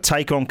Euroa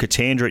take on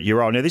Katandra at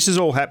Euroa. Now, this is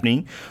all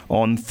happening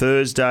on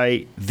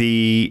Thursday,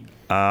 the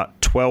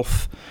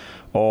 12th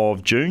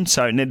of June.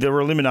 So there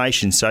are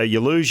eliminations. So you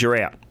lose,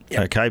 you're out.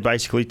 Yep. Okay,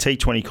 basically,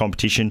 T20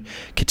 competition.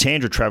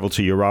 Katandra travel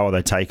to Euroa.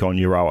 They take on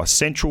Euroa.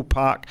 Central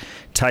Park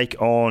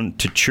take on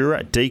Tachura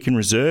at Deakin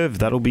Reserve.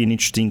 That'll be an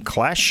interesting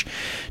clash.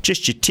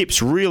 Just your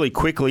tips really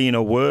quickly in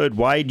a word,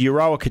 Wade.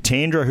 Euroa,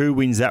 Katandra, who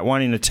wins that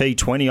one in a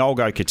T20? I'll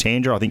go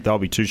Katandra. I think they'll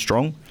be too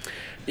strong.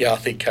 Yeah, I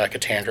think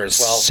Katandra as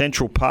well.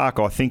 Central Park,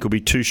 I think, will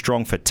be too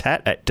strong for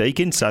Tat at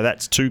Deakin, so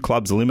that's two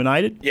clubs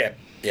eliminated. Yeah.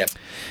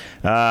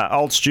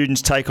 Old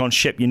Students take on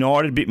Shep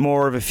United, a bit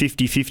more of a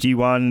 50-50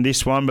 one,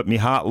 this one, but my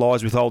heart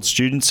lies with Old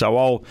Students,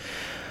 so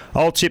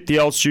I'll tip the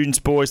Old Students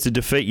boys to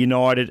defeat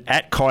United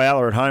at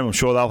Kyalla at home. I'm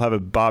sure they'll have a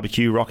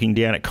barbecue rocking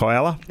down at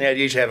Kyalla. Yeah,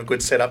 they usually have a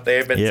good setup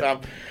there, but I'm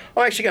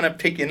actually going to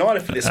pick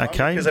United for this one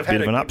because they've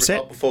had a good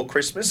result before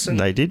Christmas, and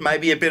they did.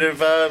 Maybe a bit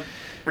of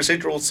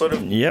residual sort of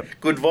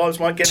good vibes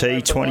might get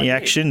T20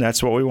 action.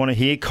 That's what we want to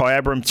hear.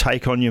 Kyabram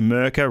take on your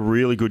Merca.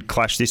 Really good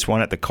clash this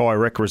one at the Kai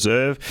Rec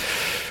Reserve.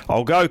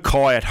 I'll go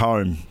Kai at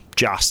home,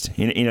 just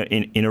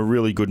in a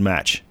really good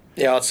match.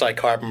 Yeah, I'd say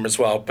Kyabram as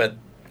well, but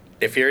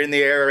if you're in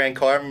the area around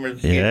Kyabram,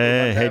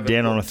 head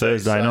down on a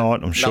Thursday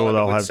night. I'm sure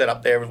they'll have set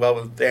up there as well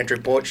with Andrew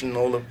Porch and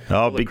all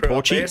the big crew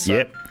Porchy. So.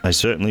 Yep, they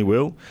certainly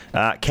will.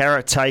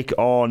 Carrot take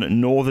on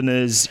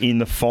Northerners in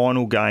the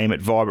final game at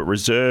Vibrant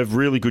Reserve.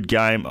 Really good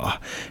game.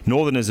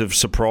 Northerners have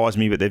surprised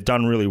me, but they've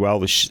done really well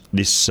this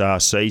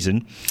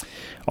season.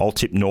 I'll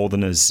tip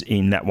Northerners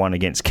in that one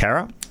against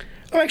Carra.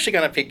 I'm actually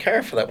going to pick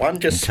Carra for that one.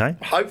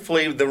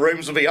 Hopefully the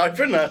rooms will be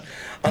open. I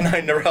know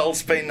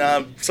Narelle's been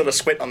sort of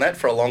sweating on that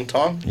for a long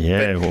time.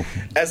 Yeah, but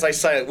as they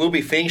say, it will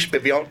be finished,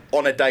 but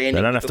on a day ending.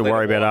 They don't have to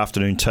worry about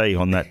afternoon tea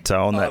on that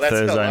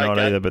Thursday night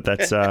either, but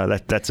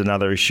that's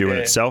another issue in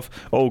itself.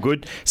 All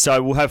good.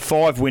 So we'll have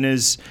 5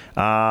 winners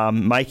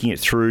making it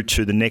through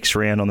to the next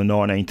round on the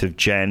 19th of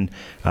Jan.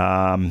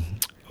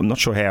 I'm not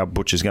sure how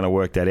Butcher's going to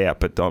work that out,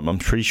 but I'm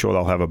pretty sure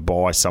they'll have a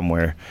bye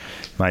somewhere,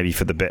 maybe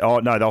for the best. Oh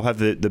no, they'll have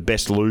the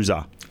best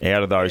loser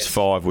out of those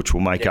 5, which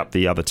will make up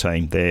the other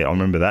team. There, I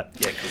remember that.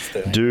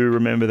 Yeah, do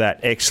remember that.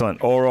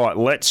 Excellent. All right,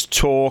 let's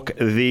talk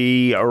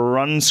the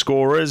run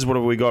scorers. What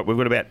have we got? We've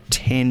got about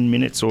 10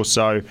 minutes or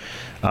so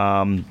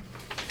to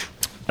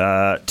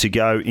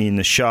go in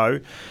the show.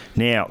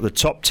 Now, the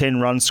top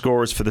 10 run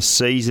scorers for the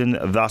season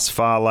thus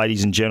far,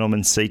 ladies and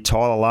gentlemen, see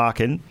Tyler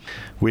Larkin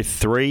with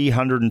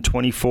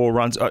 324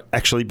 runs.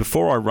 Actually,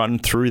 before I run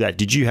through that,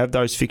 did you have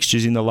those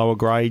fixtures in the lower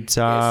grades,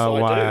 Yes, I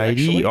do,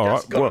 actually. All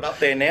right. Got it up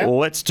there now. Well,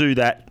 let's do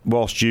that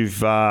whilst you've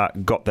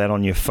got that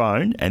on your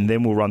phone, and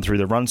then we'll run through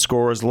the run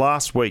scorers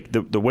last week,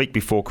 the week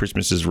before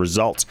Christmas's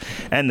results,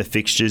 and the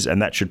fixtures, and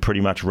that should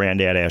pretty much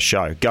round out our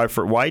show. Go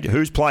for it, Wade.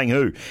 Who's playing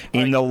who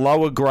in the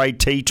lower grade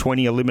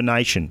T20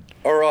 elimination?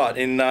 All right,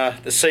 in the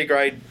C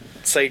grade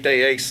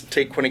CD East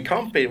T20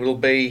 comp, it will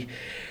be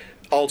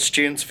Old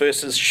Students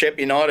versus Shep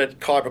United,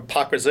 Kyabram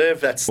Park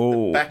Reserve. That's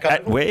the back oval.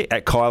 At where?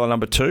 At Kyla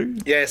number 2?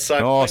 Yeah,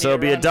 so it'll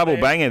be a double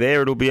banger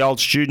there. It'll be Old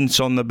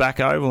Students on the back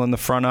oval and the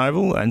front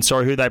oval. And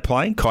sorry, who are they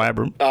playing?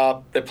 Kyabram?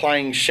 They're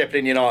playing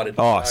Shepparton United.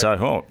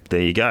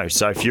 There you go.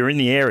 So if you're in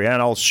the area and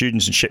Old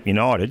Students and Shep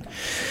United,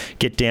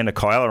 get down to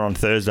Kyla on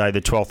Thursday,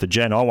 the 12th of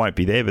Jan. I won't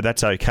be there, but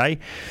that's okay.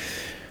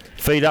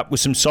 Feed up with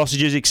some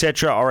sausages,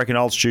 etc. I reckon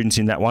Old Students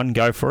in that one.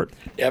 Go for it.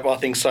 Yep, I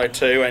think so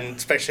too, and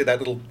especially that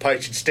little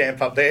postage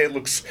stamp up there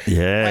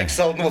makes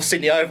Old North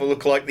Sydney Oval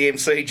look like the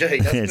MCG,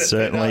 doesn't it? It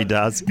certainly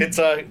does. It's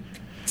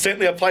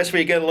certainly a place where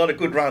you get a lot of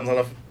good runs, and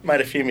I've made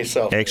a few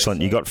myself.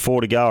 Excellent. You got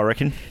 4 to go, I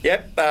reckon.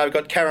 Yep, we've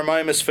got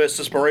Karamomas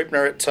versus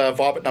Marupna at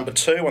Vibrant number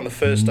 2 on the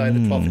first day, the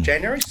 12th of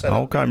January. So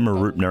I'll go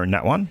Marupna in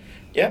that one.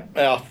 Yep,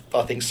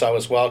 I think so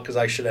as well, because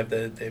they should have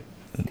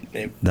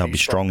they'll be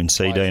strong in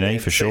CD and E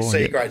for sure.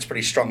 C grade's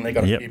pretty strong. They've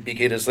got a few big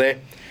hitters there.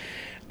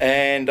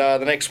 And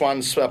the next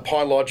one's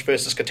Pine Lodge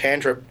versus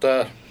Katandra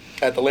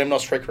at the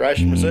Lemnos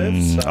Recreation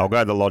Reserve. So, I'll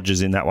go the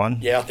Lodges in that one.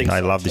 Yeah, I think they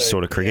so love too. this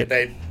sort of cricket.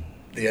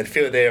 A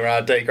few of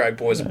their D grade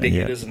boys are big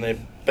hitters, and they're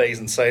B's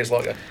and C's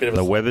like a bit of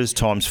The a... Webbers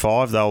times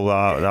 5,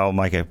 they'll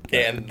make a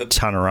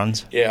ton of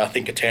runs. Yeah, I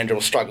think Katandra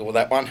will struggle with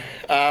that one.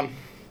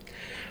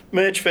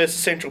 Merch versus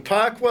Central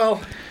Park,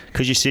 well...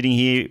 Because you're sitting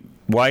here,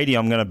 Wadey,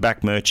 I'm going to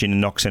back Merch in and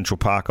knock Central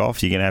Park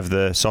off. You're going to have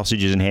the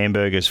sausages and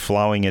hamburgers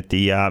flowing at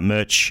the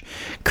Merch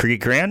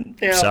cricket ground.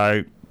 Yeah.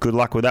 So good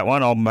luck with that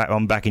one.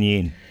 I'm backing you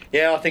in.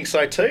 Yeah, I think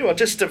so too.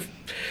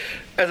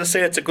 As I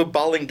said, it's a good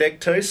bowling deck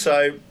too,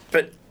 so...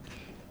 But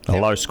A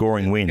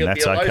low-scoring win,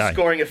 that's it'll be a okay.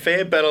 low-scoring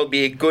affair, but it'll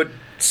be a good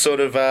sort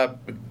of...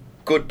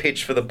 good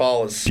pitch for the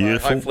bowlers.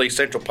 Beautiful. So hopefully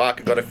Central Park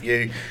have got a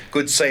few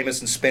good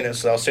seamers and spinners,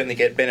 so they'll certainly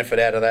get benefit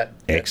out of that.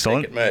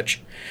 Excellent. Cricket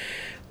Merch.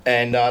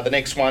 And the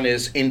next one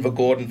is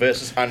Invergordon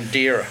versus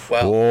Undira.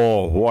 Well,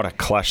 Oh, what a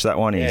clash that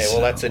one is. yeah,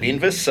 well, that's at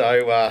Inver,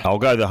 so... I'll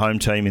go the home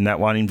team in that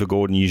one.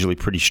 Invergordon usually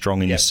pretty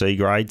strong in the C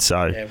grade,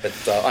 so yeah, but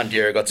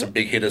Undira got some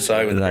big hitters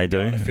over they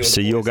there. do.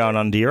 So you're going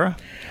Undira?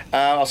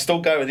 I'll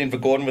still go with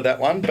Invergordon with that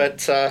one,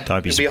 but Don't be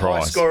it'll be a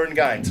surprised. high-scoring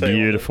game too.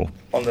 Beautiful.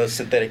 On the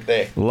synthetic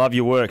there. Love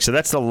your work. So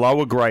that's the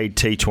lower grade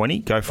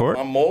T20. Go for it.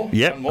 One more.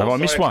 Yep. One more. Have I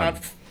missed Sorry, one?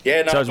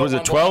 Yeah, no. So I've got was it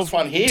one 12? last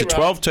one here. It's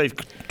a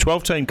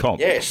 12 team comp.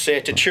 Yes,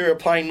 Tatura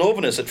playing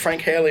Northerners at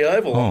Frank Howley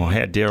Oval. Oh,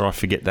 how dare I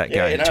forget that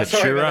yeah, game. no,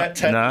 sorry about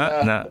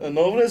that, No.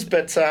 Northerners,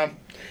 but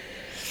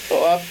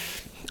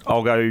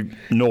I'll go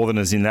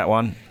Northerners in that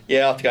one.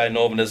 yeah, I'll have to go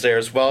Northerners there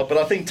as well. But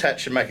I think Tat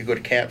should make a good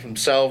account for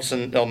themselves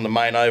and on the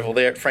main oval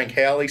there at Frank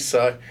Howley.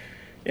 So,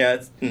 yeah,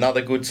 it's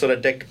another good sort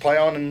of deck to play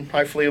on, and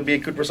hopefully it'll be a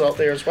good result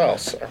there as well.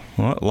 So.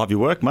 All right, love your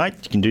work, mate.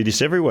 You can do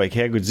this every week.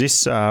 How good's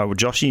this? With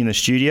Joshy in the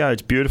studio.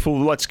 It's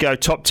beautiful. Let's go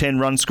top 10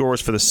 run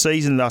scorers for the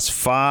season thus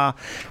far.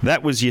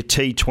 That was your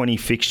T20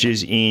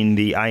 fixtures in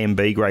the A and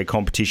B grade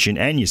competition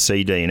and your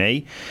C, D and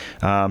E.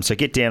 So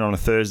get down on a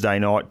Thursday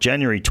night,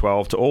 January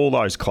 12th, to all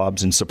those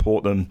clubs and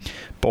support them.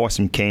 Buy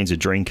some cans of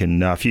drink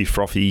and a few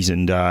frothies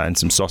and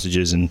some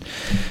sausages and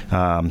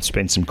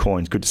spend some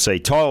coins. Good to see.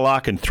 Tyler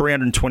Larkin,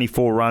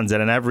 324 runs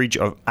at an average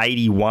of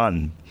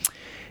 81.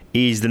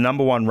 Is the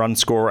number one run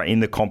scorer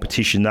in the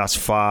competition thus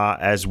far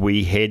as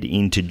we head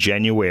into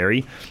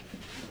January.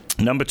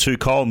 Number 2,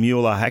 Kyle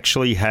Mueller,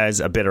 actually has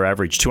a better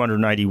average,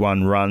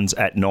 281 runs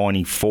at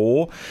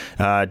 94.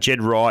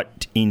 Jed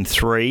Wright in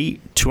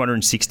 3,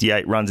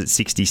 268 runs at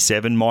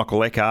 67. Michael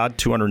Eckhard,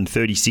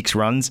 236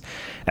 runs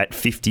at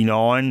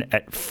 59.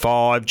 At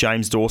 5,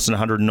 James Dawson,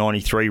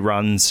 193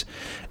 runs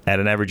at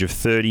an average of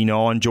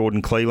 39.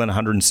 Jordan Cleland,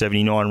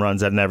 179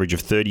 runs at an average of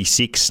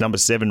 36. Number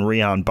 7,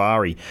 Rian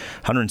Bari,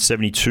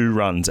 172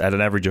 runs at an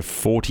average of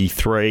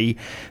 43.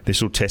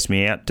 This will test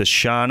me out.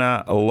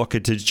 Dashana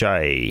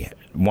Lokitije,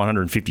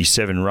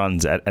 157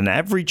 runs at an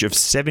average of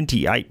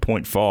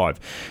 78.5.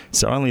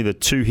 So only the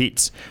 2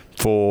 hits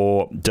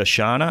for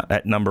Dashana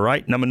at number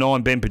 8. Number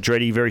 9, Ben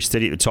Pedretti, very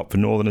steady at the top for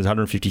Northerners,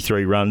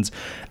 153 runs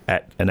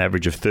at an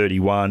average of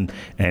 31.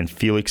 And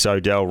Felix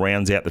O'Dell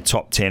rounds out the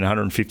top 10,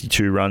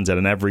 152 runs at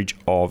an average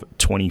of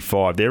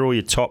 25. They're all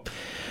your top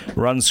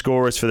run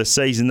scorers for the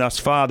season thus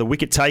far. The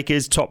wicket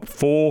takers, top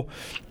 4.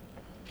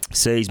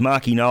 Sees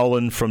Marky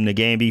Nolan from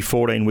Nagambie,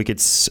 14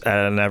 wickets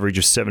at an average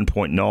of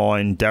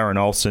 7.9. Darren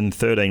Olsen,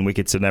 13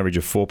 wickets at an average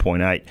of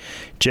 4.8.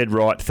 Jed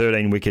Wright,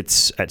 13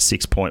 wickets at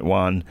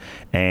 6.1.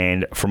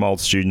 And from old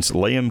students,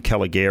 Liam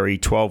Caligari,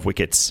 12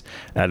 wickets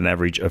at an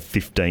average of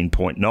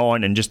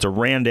 15.9. And just to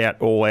round out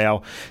all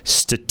our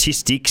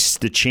statistics,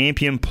 the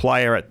champion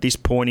player at this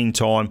point in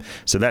time,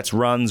 so that's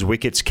runs,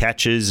 wickets,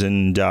 catches,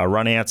 and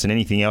run-outs and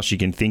anything else you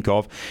can think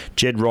of,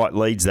 Jed Wright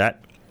leads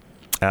that.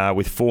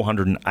 With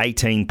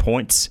 418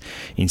 points.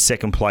 In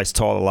second place,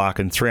 Tyler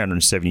Larkin,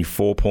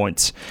 374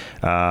 points.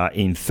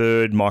 In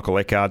third, Michael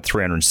Eckhard,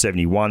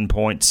 371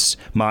 points.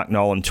 Mark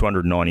Nolan,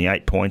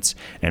 298 points.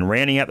 And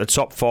rounding out the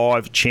top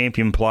 5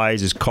 champion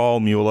players is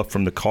Kyle Mueller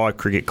from the Kai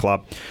Cricket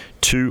Club,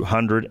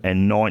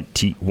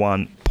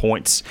 291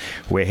 points.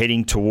 We're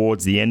heading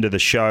towards the end of the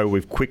show.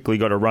 We've quickly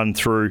got to run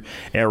through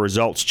our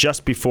results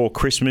just before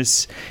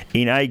Christmas.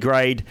 In A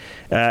grade,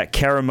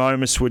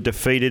 Karamomus were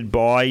defeated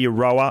by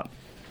Euroa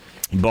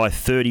by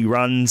 30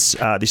 runs.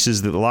 This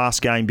is the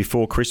last game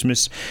before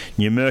Christmas.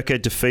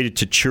 Numurkah defeated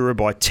Tatura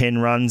by 10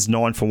 runs,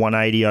 9 for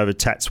 180 over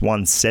Tats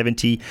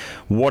 170.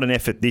 What an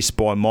effort this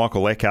by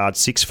Michael Eckhard,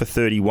 6 for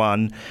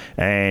 31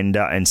 and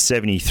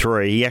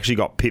 73. He actually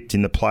got pipped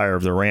in the player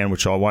of the round,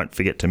 which I won't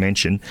forget to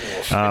mention,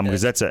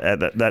 because that's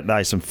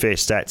some fair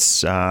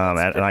stats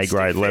at an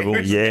A-grade level.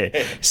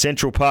 Yeah.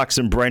 Central Parks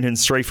and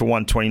Brenton's 3 for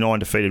 129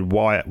 defeated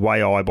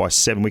Waiai by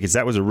 7 wickets.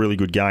 That was a really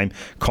good game.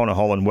 Connor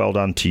Holland, well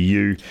done to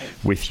you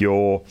with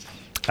your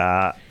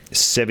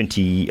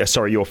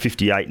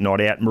 58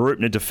 not out.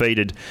 Marupna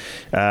defeated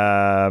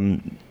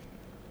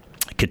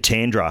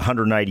Katandra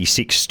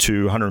 186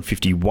 to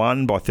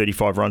 151 by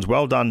 35 runs.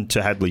 Well done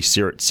to Hadley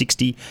Sirat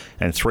 60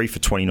 and 3 for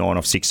 29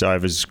 off 6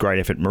 overs. Great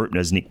effort.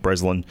 Marupna's Nick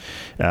Breslin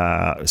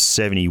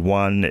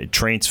 71.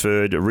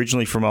 Transferred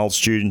originally from Old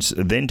Students,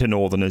 then to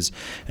Northerners,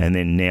 and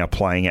then now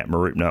playing at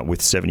Marupna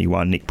with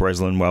 71. Nick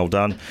Breslin, well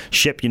done.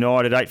 Shep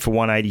United 8 for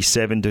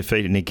 187,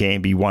 defeated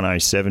Ngambie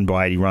 107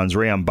 by 80 runs.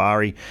 Rian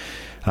Bari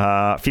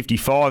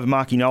 55.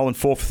 Marky Nolan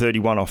 4 for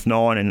 31 off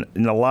 9. And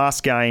in the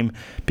last game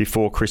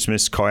before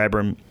Christmas,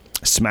 Kyabram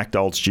smacked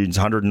Old Students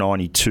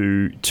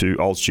 192 to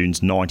Old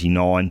Students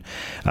 99.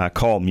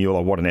 Kyle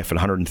Mueller, what an effort,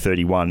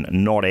 131,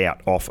 not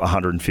out off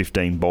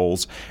 115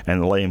 balls.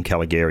 And Liam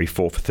Caligari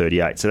 4 for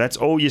 38. So that's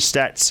all your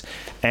stats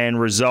and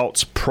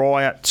results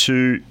prior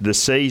to the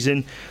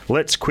season.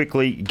 Let's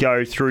quickly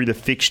go through the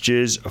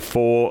fixtures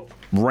for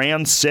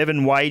Round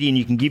 7, Wade, and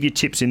you can give your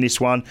tips in this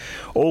one.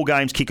 All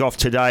games kick off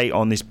today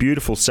on this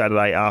beautiful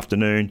Saturday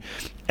afternoon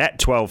at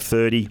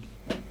 12:30.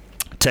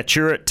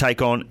 Tatura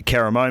take on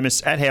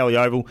Karamomus at Howley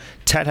Oval.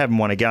 Tat haven't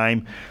won a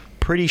game.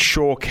 Pretty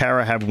sure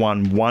Kara have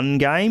won one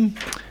game.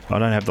 I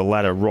don't have the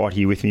ladder right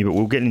here with me, but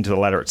we'll get into the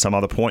ladder at some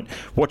other point.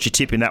 What's your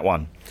tip in that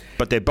one?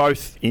 But they're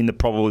both in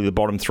probably the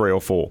bottom 3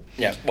 or 4.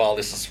 Yeah, well,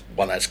 this is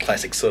one of those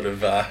classic sort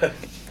of...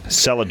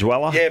 cellar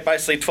dweller? Yeah,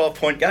 basically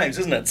 12-point games,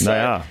 isn't it? So, they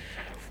are.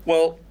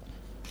 Well,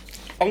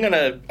 I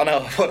know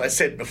what I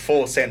said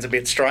before sounds a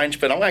bit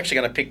strange, but I'm actually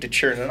going to pick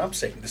Tatura in an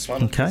upset with this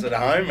one. Okay. It's at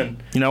home.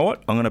 And you know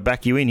what? I'm going to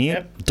back you in here.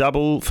 Yep.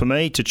 Double for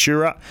me,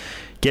 Tatura.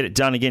 Get it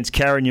done against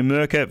Kara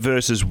Numurkah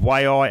versus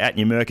Waiai at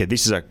Numurkah.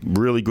 This is a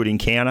really good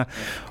encounter.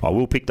 I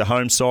will pick the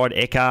home side.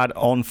 Eckhard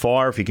on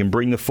fire. If he can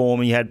bring the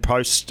form he had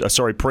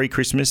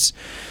pre-Christmas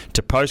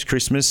to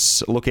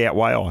post-Christmas, look out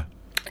Waiai.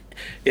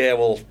 Yeah,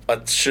 well,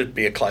 it should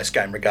be a close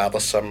game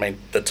regardless. I mean,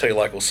 the two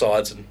local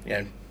sides,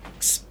 and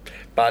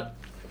but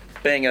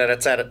being that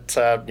it's at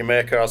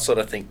Numurkah, I sort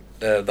of think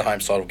the home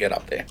side will get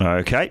up there.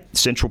 Okay,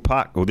 Central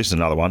Park. Well, this is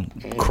another one.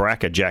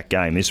 Cracker-jack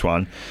game, this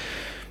one.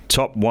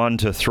 Top 1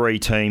 to 3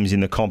 teams in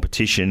the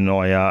competition.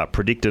 I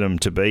predicted them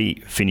to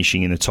be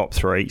finishing in the top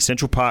 3.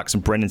 Central Parks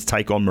and Brennan's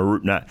take on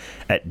Marupna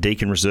at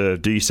Deakin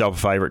Reserve. Do yourself a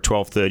favour at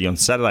 12:30 on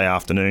Saturday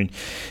afternoon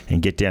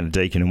and get down to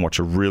Deakin and watch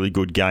a really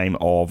good game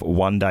of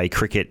one-day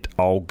cricket.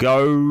 I'll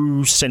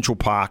go Central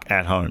Park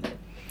at home.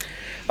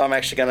 I'm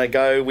actually going to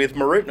go with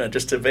Marupna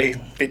just to be a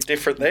bit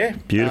different there.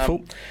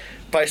 Beautiful.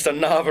 Based on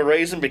no other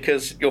reason,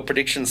 because your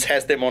predictions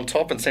has them on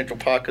top and Central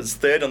Park is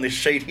third on this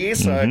sheet here,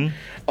 so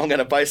I'm going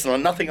to base it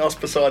on nothing else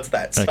besides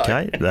that. So.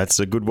 Okay, that's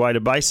a good way to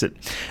base it.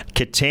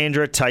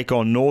 Katandra take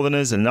on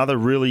Northerners, another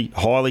really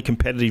highly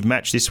competitive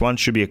match. This one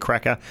should be a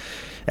cracker.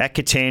 At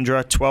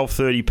Katandra,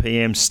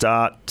 12:30pm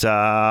start.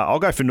 I'll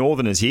go for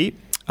Northerners here,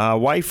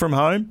 away from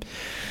home.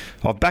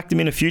 I've backed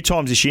them in a few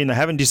times this year and they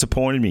haven't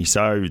disappointed me,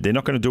 so they're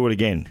not going to do it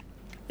again.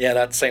 Yeah,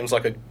 that seems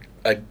like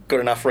a good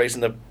enough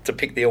reason to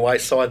pick the away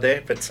side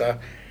there. But,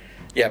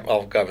 yeah,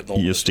 I'll go with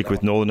Northerners. You'll stick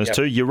with Northerners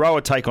too.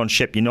 Euroa take on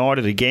Shep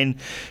United again.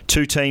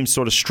 Two teams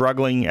sort of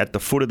struggling at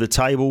the foot of the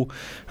table.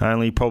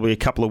 Only probably a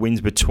couple of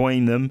wins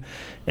between them.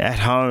 At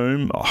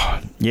home,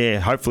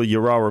 hopefully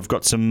Euroa have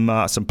got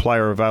some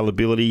player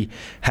availability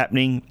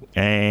happening,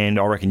 and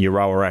I reckon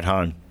Euroa at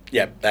home.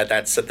 Yeah,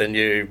 that's at the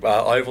new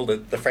Oval,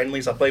 the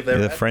Friendlies, I believe they're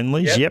at. The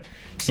Friendlies, yep.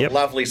 It's a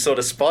lovely sort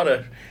of spot.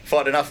 If I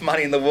had enough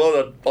money in the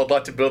world, I'd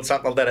like to build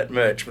something like that at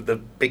Merch with the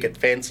picket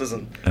fences,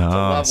 and it's a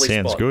lovely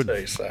sounds spot good.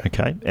 too. So.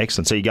 Okay,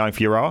 excellent. So you're going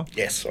for Euroa?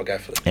 Yes, I'll go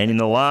for that. And in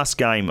the last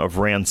game of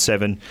round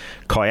 7,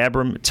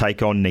 Kyabram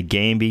take on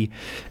Ngambie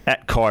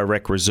at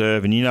Kyrec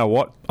Reserve. And you know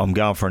what? I'm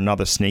going for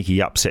another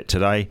sneaky upset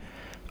today.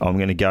 I'm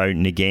going to go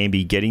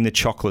Ngambie getting the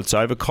chocolates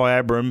over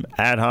Kyabram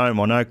at home.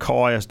 I know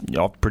Kai,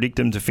 I predict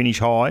them to finish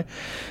high,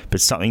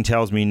 but something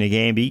tells me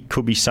Ngambie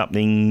could be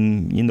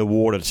something in the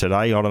water today.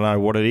 I don't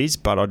know what it is,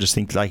 but I just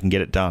think they can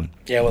get it done.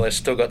 Yeah, well, they've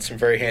still got some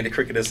very handy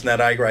cricketers in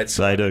that A-grade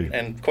side. They do.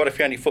 And quite a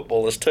few handy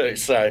footballers too,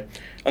 so I'm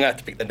going to have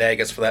to pick the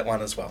Daggers for that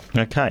one as well.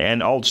 Okay,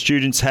 and Old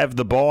Students have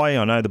the bye.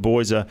 I know the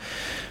boys are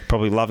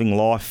probably loving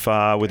life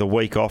with a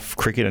week off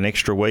cricket, an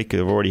extra week.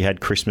 They've already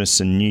had Christmas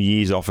and New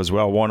Year's off as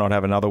well. Why not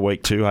have another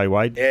week too, hey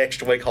Wade? Yeah,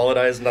 extra week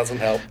holidays doesn't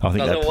help. I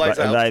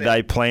think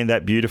they planned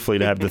that beautifully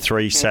to have the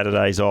 3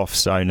 Saturdays off.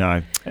 So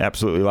no,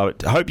 absolutely love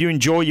it. I hope you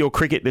enjoy your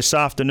cricket this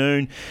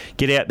afternoon.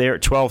 Get out there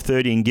at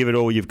 12:30 and give it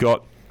all you've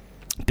got.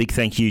 Big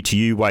thank you to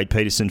you, Wade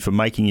Peterson, for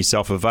making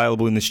yourself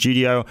available in the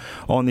studio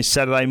on this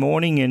Saturday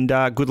morning, and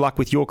good luck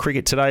with your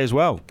cricket today as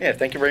well. Yeah,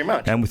 thank you very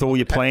much. And with all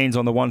your plans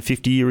on the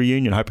 150-year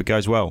reunion, hope it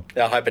goes well.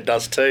 I hope it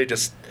does too.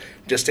 Just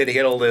need to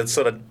get all the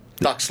sort of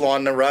ducks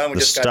lined in a row. And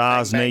the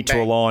stars need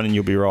to align and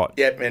you'll be right.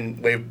 Yep,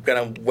 and we're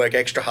going to work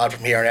extra hard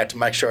from here on out to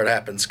make sure it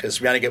happens, because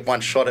we only get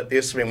one shot at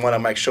this. We want to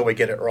make sure we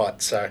get it right.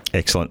 So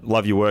excellent.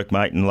 Love your work,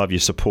 mate, and love your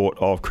support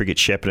of Cricket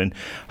Shepparton.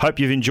 Hope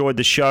you've enjoyed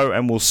the show,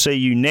 and we'll see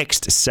you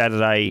next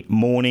Saturday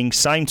morning.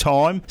 Same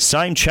time,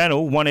 same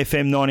channel,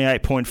 1FM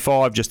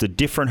 98.5, just a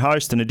different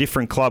host and a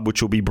different club,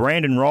 which will be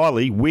Brandon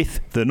Riley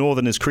with the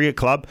Northerners Cricket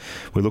Club.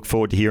 We look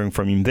forward to hearing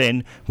from him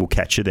then. We'll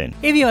catch you then.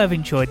 If you have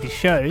enjoyed the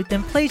show,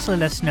 then please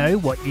let us know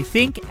what you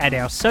think at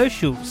our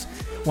socials.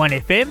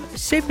 1FM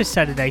Super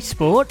Saturday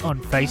Sport on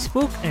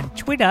Facebook and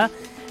Twitter,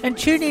 and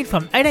tune in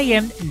from 8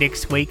 a.m.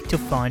 next week to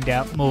find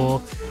out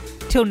more.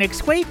 Till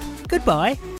next week, goodbye.